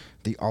Rangers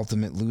the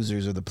ultimate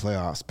losers of the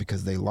playoffs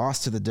because they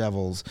lost to the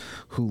Devils,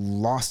 who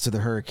lost to the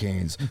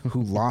Hurricanes,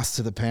 who lost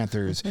to the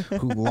Panthers,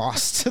 who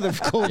lost to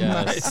the Golden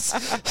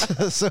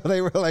Knights. So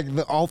they were like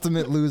the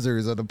ultimate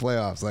losers of the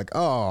playoffs. Like,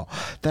 oh,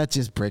 that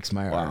just breaks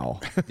my heart. Wow.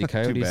 The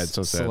Coyotes bad,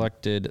 so sad.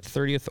 selected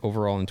 30th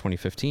overall in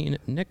 2015,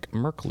 Nick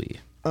Merkley.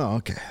 Oh,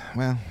 okay.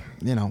 Well,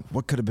 you know,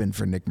 what could have been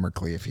for Nick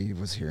Merkley if he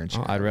was here in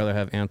Chicago? I'd rather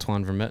have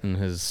Antoine Vermette and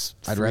his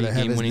I'd rather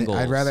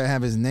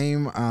have his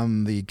name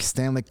on the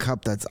Stanley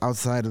Cup that's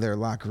outside of their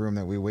locker room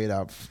that we wait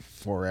out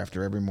for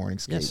after every morning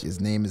skate. Yes. His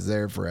name is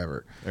there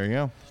forever. There you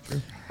go.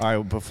 All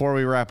right, before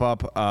we wrap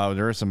up,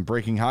 there is some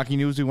breaking hockey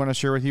news we want to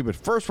share with you. But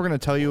first, we're going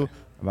to tell you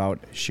about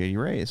Shady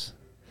Rays.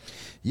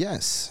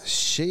 Yes,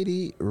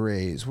 Shady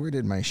Rays. Where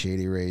did my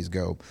Shady Rays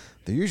go?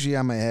 They're usually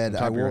on my head.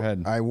 Top of your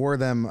head. I wore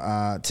them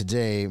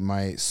today,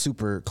 my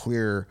super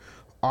clear,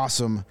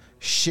 awesome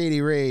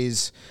Shady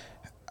Rays.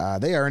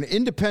 They are an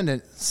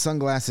independent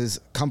sunglasses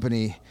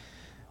company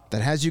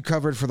that has you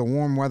covered for the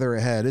warm weather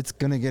ahead. It's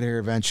going to get here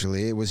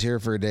eventually. It was here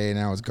for a day,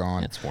 now it's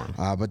gone. It's warm.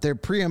 But they're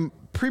premium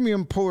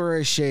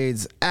polarized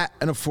shades at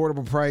an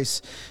affordable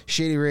price.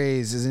 Shady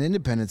Rays is an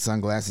independent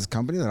sunglasses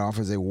company that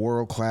offers a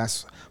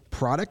world-class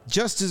product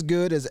just as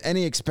good as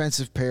any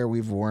expensive pair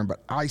we've worn,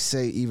 but I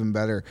say even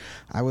better.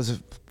 I was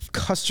a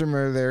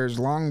customer of theirs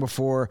long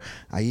before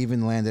I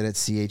even landed at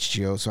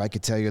CHGO, so I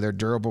could tell you their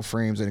durable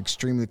frames and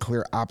extremely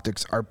clear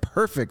optics are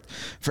perfect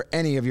for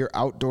any of your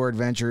outdoor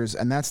adventures.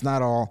 And that's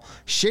not all.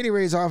 Shady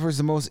Rays offers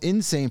the most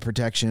insane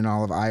protection in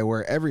all of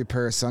eyewear. Every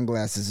pair of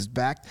sunglasses is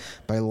backed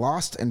by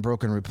lost and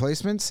broken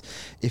replacements.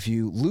 If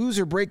you lose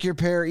or break your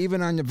pair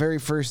even on the very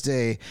first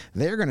day,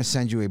 they're going to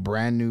send you a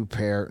brand new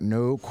pair,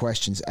 no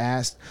questions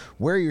asked.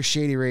 Wear your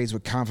Shady Rays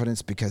with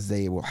confidence because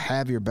they will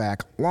have your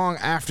back long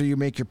after you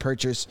make your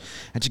purchase.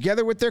 And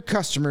together with their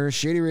customers,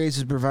 Shady Rays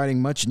is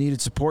providing much needed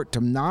support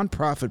to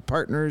nonprofit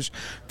partners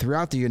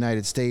throughout the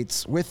United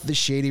States with the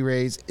Shady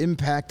Rays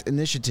Impact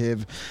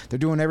Initiative. They're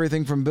doing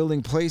everything from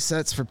building play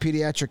sets for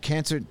pediatric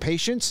cancer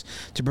patients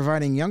to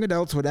providing young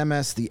adults with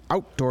MS the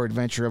outdoor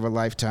adventure of a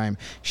lifetime.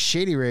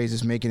 Shady Rays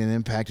is making an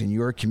impact in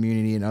your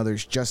community and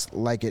others just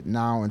like it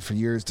now and for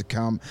years to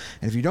come.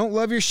 And if you don't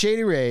love your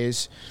Shady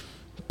Rays,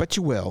 but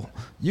you will,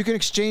 you can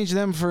exchange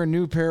them for a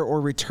new pair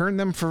or return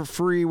them for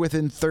free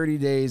within 30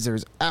 days.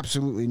 There's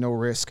absolutely no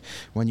risk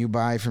when you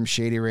buy from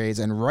Shady Rays.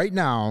 And right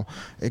now,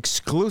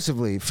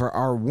 exclusively for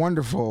our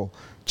wonderful,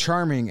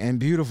 charming, and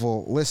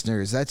beautiful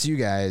listeners, that's you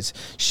guys,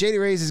 Shady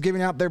Rays is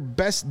giving out their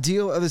best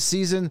deal of the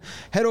season.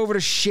 Head over to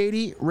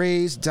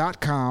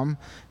shadyrays.com.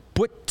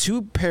 Put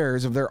 2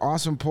 pairs of their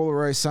awesome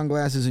polarized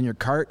sunglasses in your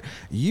cart.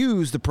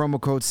 Use the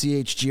promo code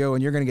CHGO,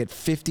 and you're going to get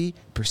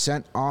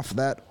 50% off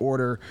that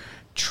order.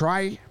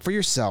 Try for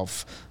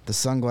yourself the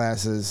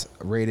sunglasses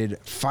rated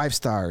 5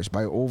 stars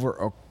by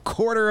over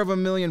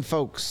 250,000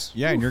 folks.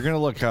 Yeah, and you're going to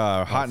look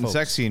hot and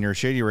sexy in your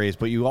Shady Rays,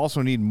 but you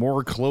also need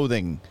more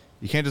clothing.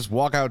 You can't just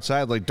walk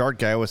outside like Dart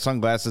Guy with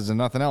sunglasses and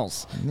nothing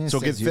else. So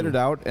get fitted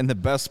out in the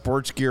best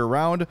sports gear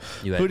around.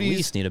 You at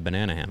least need a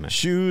banana hammock.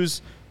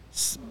 Shoes,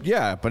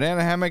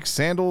 banana hammocks,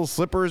 sandals,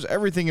 slippers,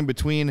 everything in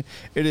between.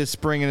 It is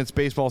spring and it's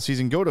baseball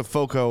season. Go to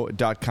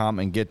foco.com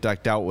and get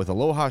decked out with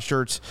Aloha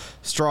shirts,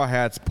 straw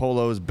hats,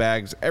 polos,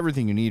 bags,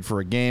 everything you need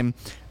for a game.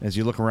 As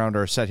you look around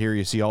our set here,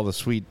 you see all the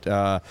sweet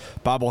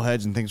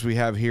bobbleheads and things we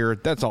have here.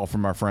 That's all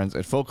from our friends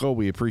at Foco.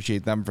 We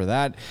appreciate them for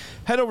that.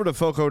 Head over to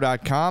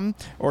foco.com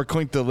or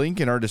click the link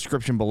in our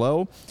description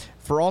below.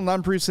 For all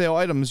non-presale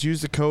items,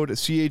 use the code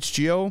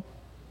CHGO.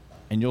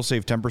 And you'll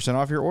save 10%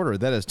 off your order.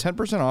 That is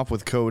 10% off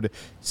with code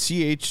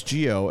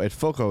CHGO at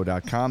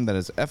foco.com. That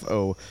is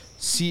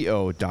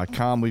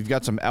FOCO.com. We've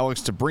got some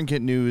Alex DeBrincat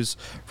news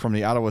from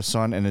the Ottawa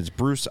Sun, and it's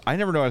Bruce. I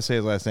never know how to say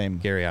his last name.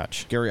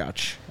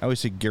 Garrioch. I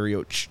always say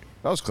Garrioch.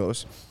 That was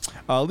close.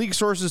 League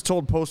sources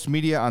told Post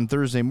Media on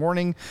Thursday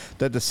morning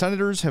that the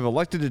Senators have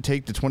elected to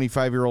take the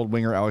 25-year-old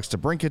winger Alex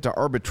DeBrincat to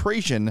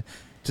arbitration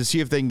to see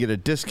if they can get a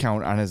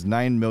discount on his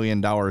 $9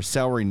 million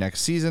salary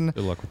next season.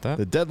 Good luck with that.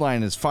 The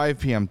deadline is 5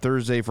 p.m.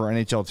 Thursday for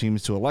NHL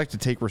teams to elect to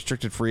take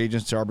restricted free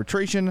agents to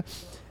arbitration,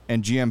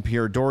 and GM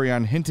Pierre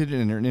Dorion hinted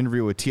in an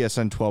interview with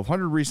TSN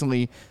 1200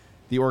 recently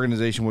the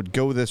organization would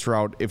go this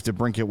route if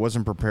DeBrincat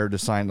wasn't prepared to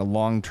sign a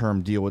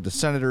long-term deal with the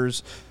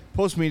Senators.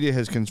 Post Media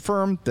has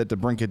confirmed that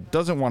DeBrincat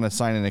doesn't want to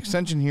sign an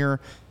extension here,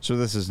 so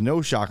this is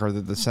no shocker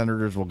that the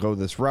Senators will go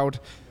this route.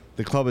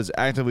 The club is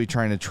actively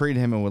trying to trade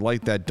him and would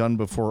like that done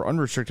before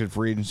unrestricted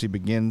free agency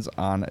begins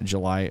on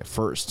July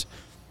 1st.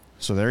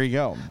 So there you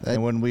go.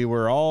 And when we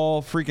were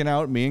all freaking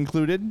out, me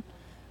included,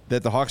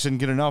 that the Hawks didn't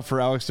get enough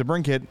for Alex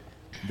DeBrincat,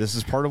 this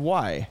is part of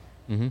why.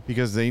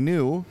 Because they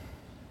knew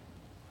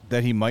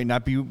that he might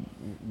not be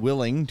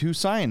willing to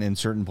sign in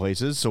certain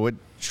places, so it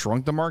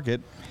shrunk the market.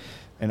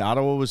 And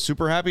Ottawa was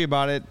super happy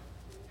about it,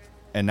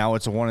 and now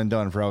it's a one and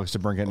done for Alex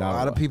DeBrincat. A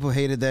lot of people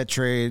hated that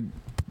trade.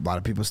 A lot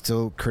of people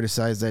still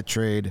criticize that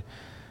trade.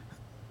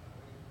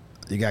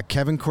 You got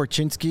Kevin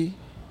Korchinski,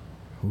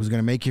 who's going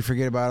to make you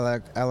forget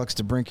about Alex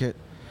DeBrincat.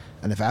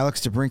 And if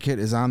Alex DeBrincat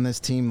is on this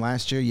team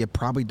last year, you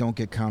probably don't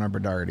get Connor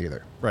Bedard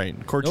either. Right.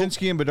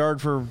 Korchinski and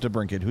Bedard for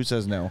DeBrincat. Who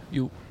says no?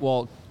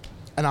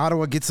 And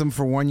Ottawa gets them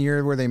for 1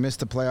 year where they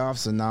missed the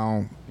playoffs, and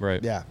now,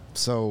 Right. Yeah.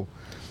 So,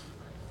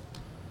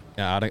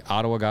 Yeah,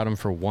 Ottawa got him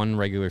for one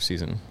regular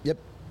season. yep.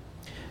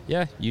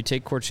 Yeah, you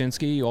take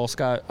Korchinski. You also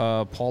got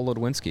Paul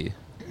Ludwinski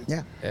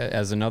Yeah.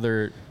 as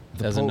another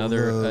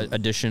the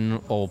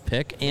additional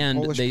pick, and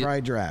Polish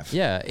Pride draft.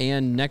 Yeah,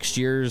 and next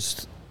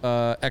year's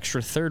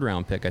extra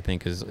third-round pick, I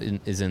think, is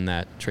in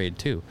that trade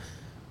too.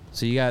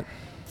 So you got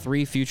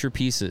 3 future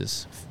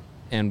pieces,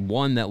 and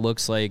one that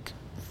looks like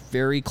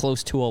very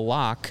close to a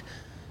lock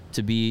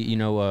to be,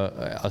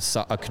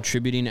 a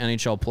contributing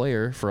NHL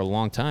player for a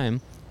long time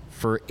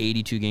for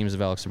 82 games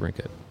of Alex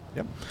DeBrincat.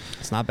 Yep.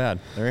 It's not bad.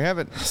 There you have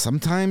it.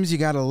 Sometimes you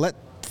got to let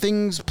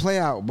things play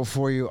out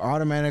before you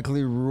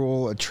automatically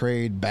rule a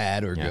trade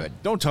bad or good.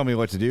 Don't tell me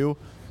what to do.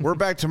 We're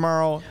back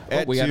tomorrow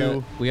at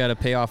 2. We gotta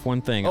pay off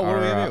one thing. Oh, what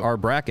do we gotta do? Our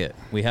bracket.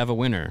 We have a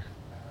winner.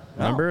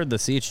 Remember the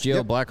CHGO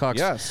Yep.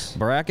 Blackhawks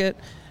bracket?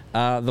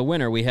 The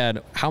winner, we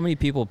had how many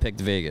people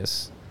picked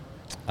Vegas?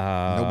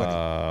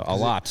 Nobody. A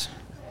lot.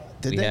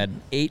 Did we they? had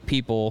 8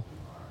 people.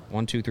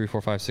 1, 2, 3,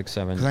 4, 5, 6,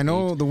 7. Because I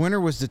know 8. the winner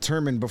was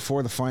determined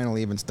before the final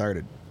even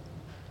started.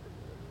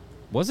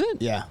 Was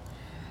it? Yeah.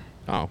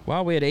 Oh,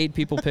 well, we had 8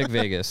 people pick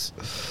Vegas.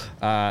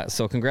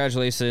 So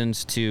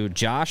congratulations to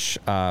Josh.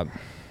 I'm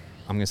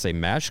gonna say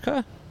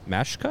Mashka.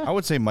 I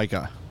would say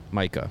Micah.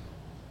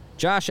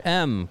 Josh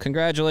M.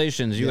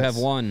 Congratulations, you Yes. have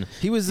won.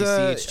 He was. the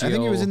I CHGO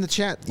think he was in the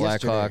chat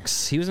yesterday.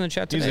 Blackhawks. He was in the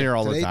chat today. He's here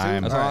all the Today, too?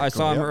 time. I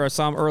saw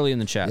him early in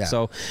the chat. Yeah.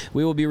 So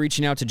we will be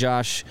reaching out to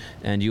Josh,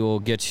 and you will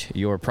get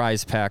your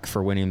prize pack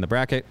for winning the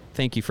bracket.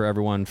 Thank you for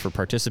everyone for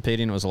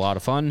participating. It was a lot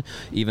of fun,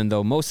 even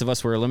though most of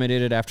us were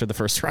eliminated after the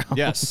first round.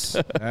 Yes.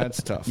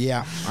 That's tough.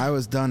 Yeah, I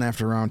was done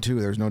after round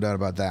 2. There's no doubt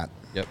about that.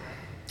 Yep.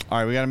 All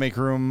right, we got to make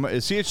room.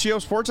 Is CHGO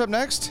Sports up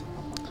next?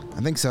 I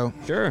think so.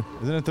 Sure.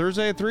 Isn't it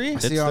Thursday at 3? I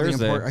see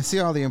Thursday. I see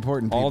all the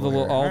important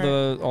people.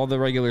 All the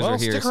regulars Well, are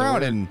here. stick so around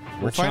we're- and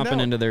we're we'll find chomping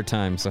out. into their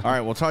time. So. All right,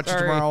 we'll talk to you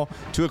Sorry. tomorrow,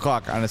 2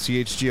 o'clock on the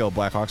CHGO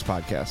Blackhawks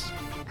podcast.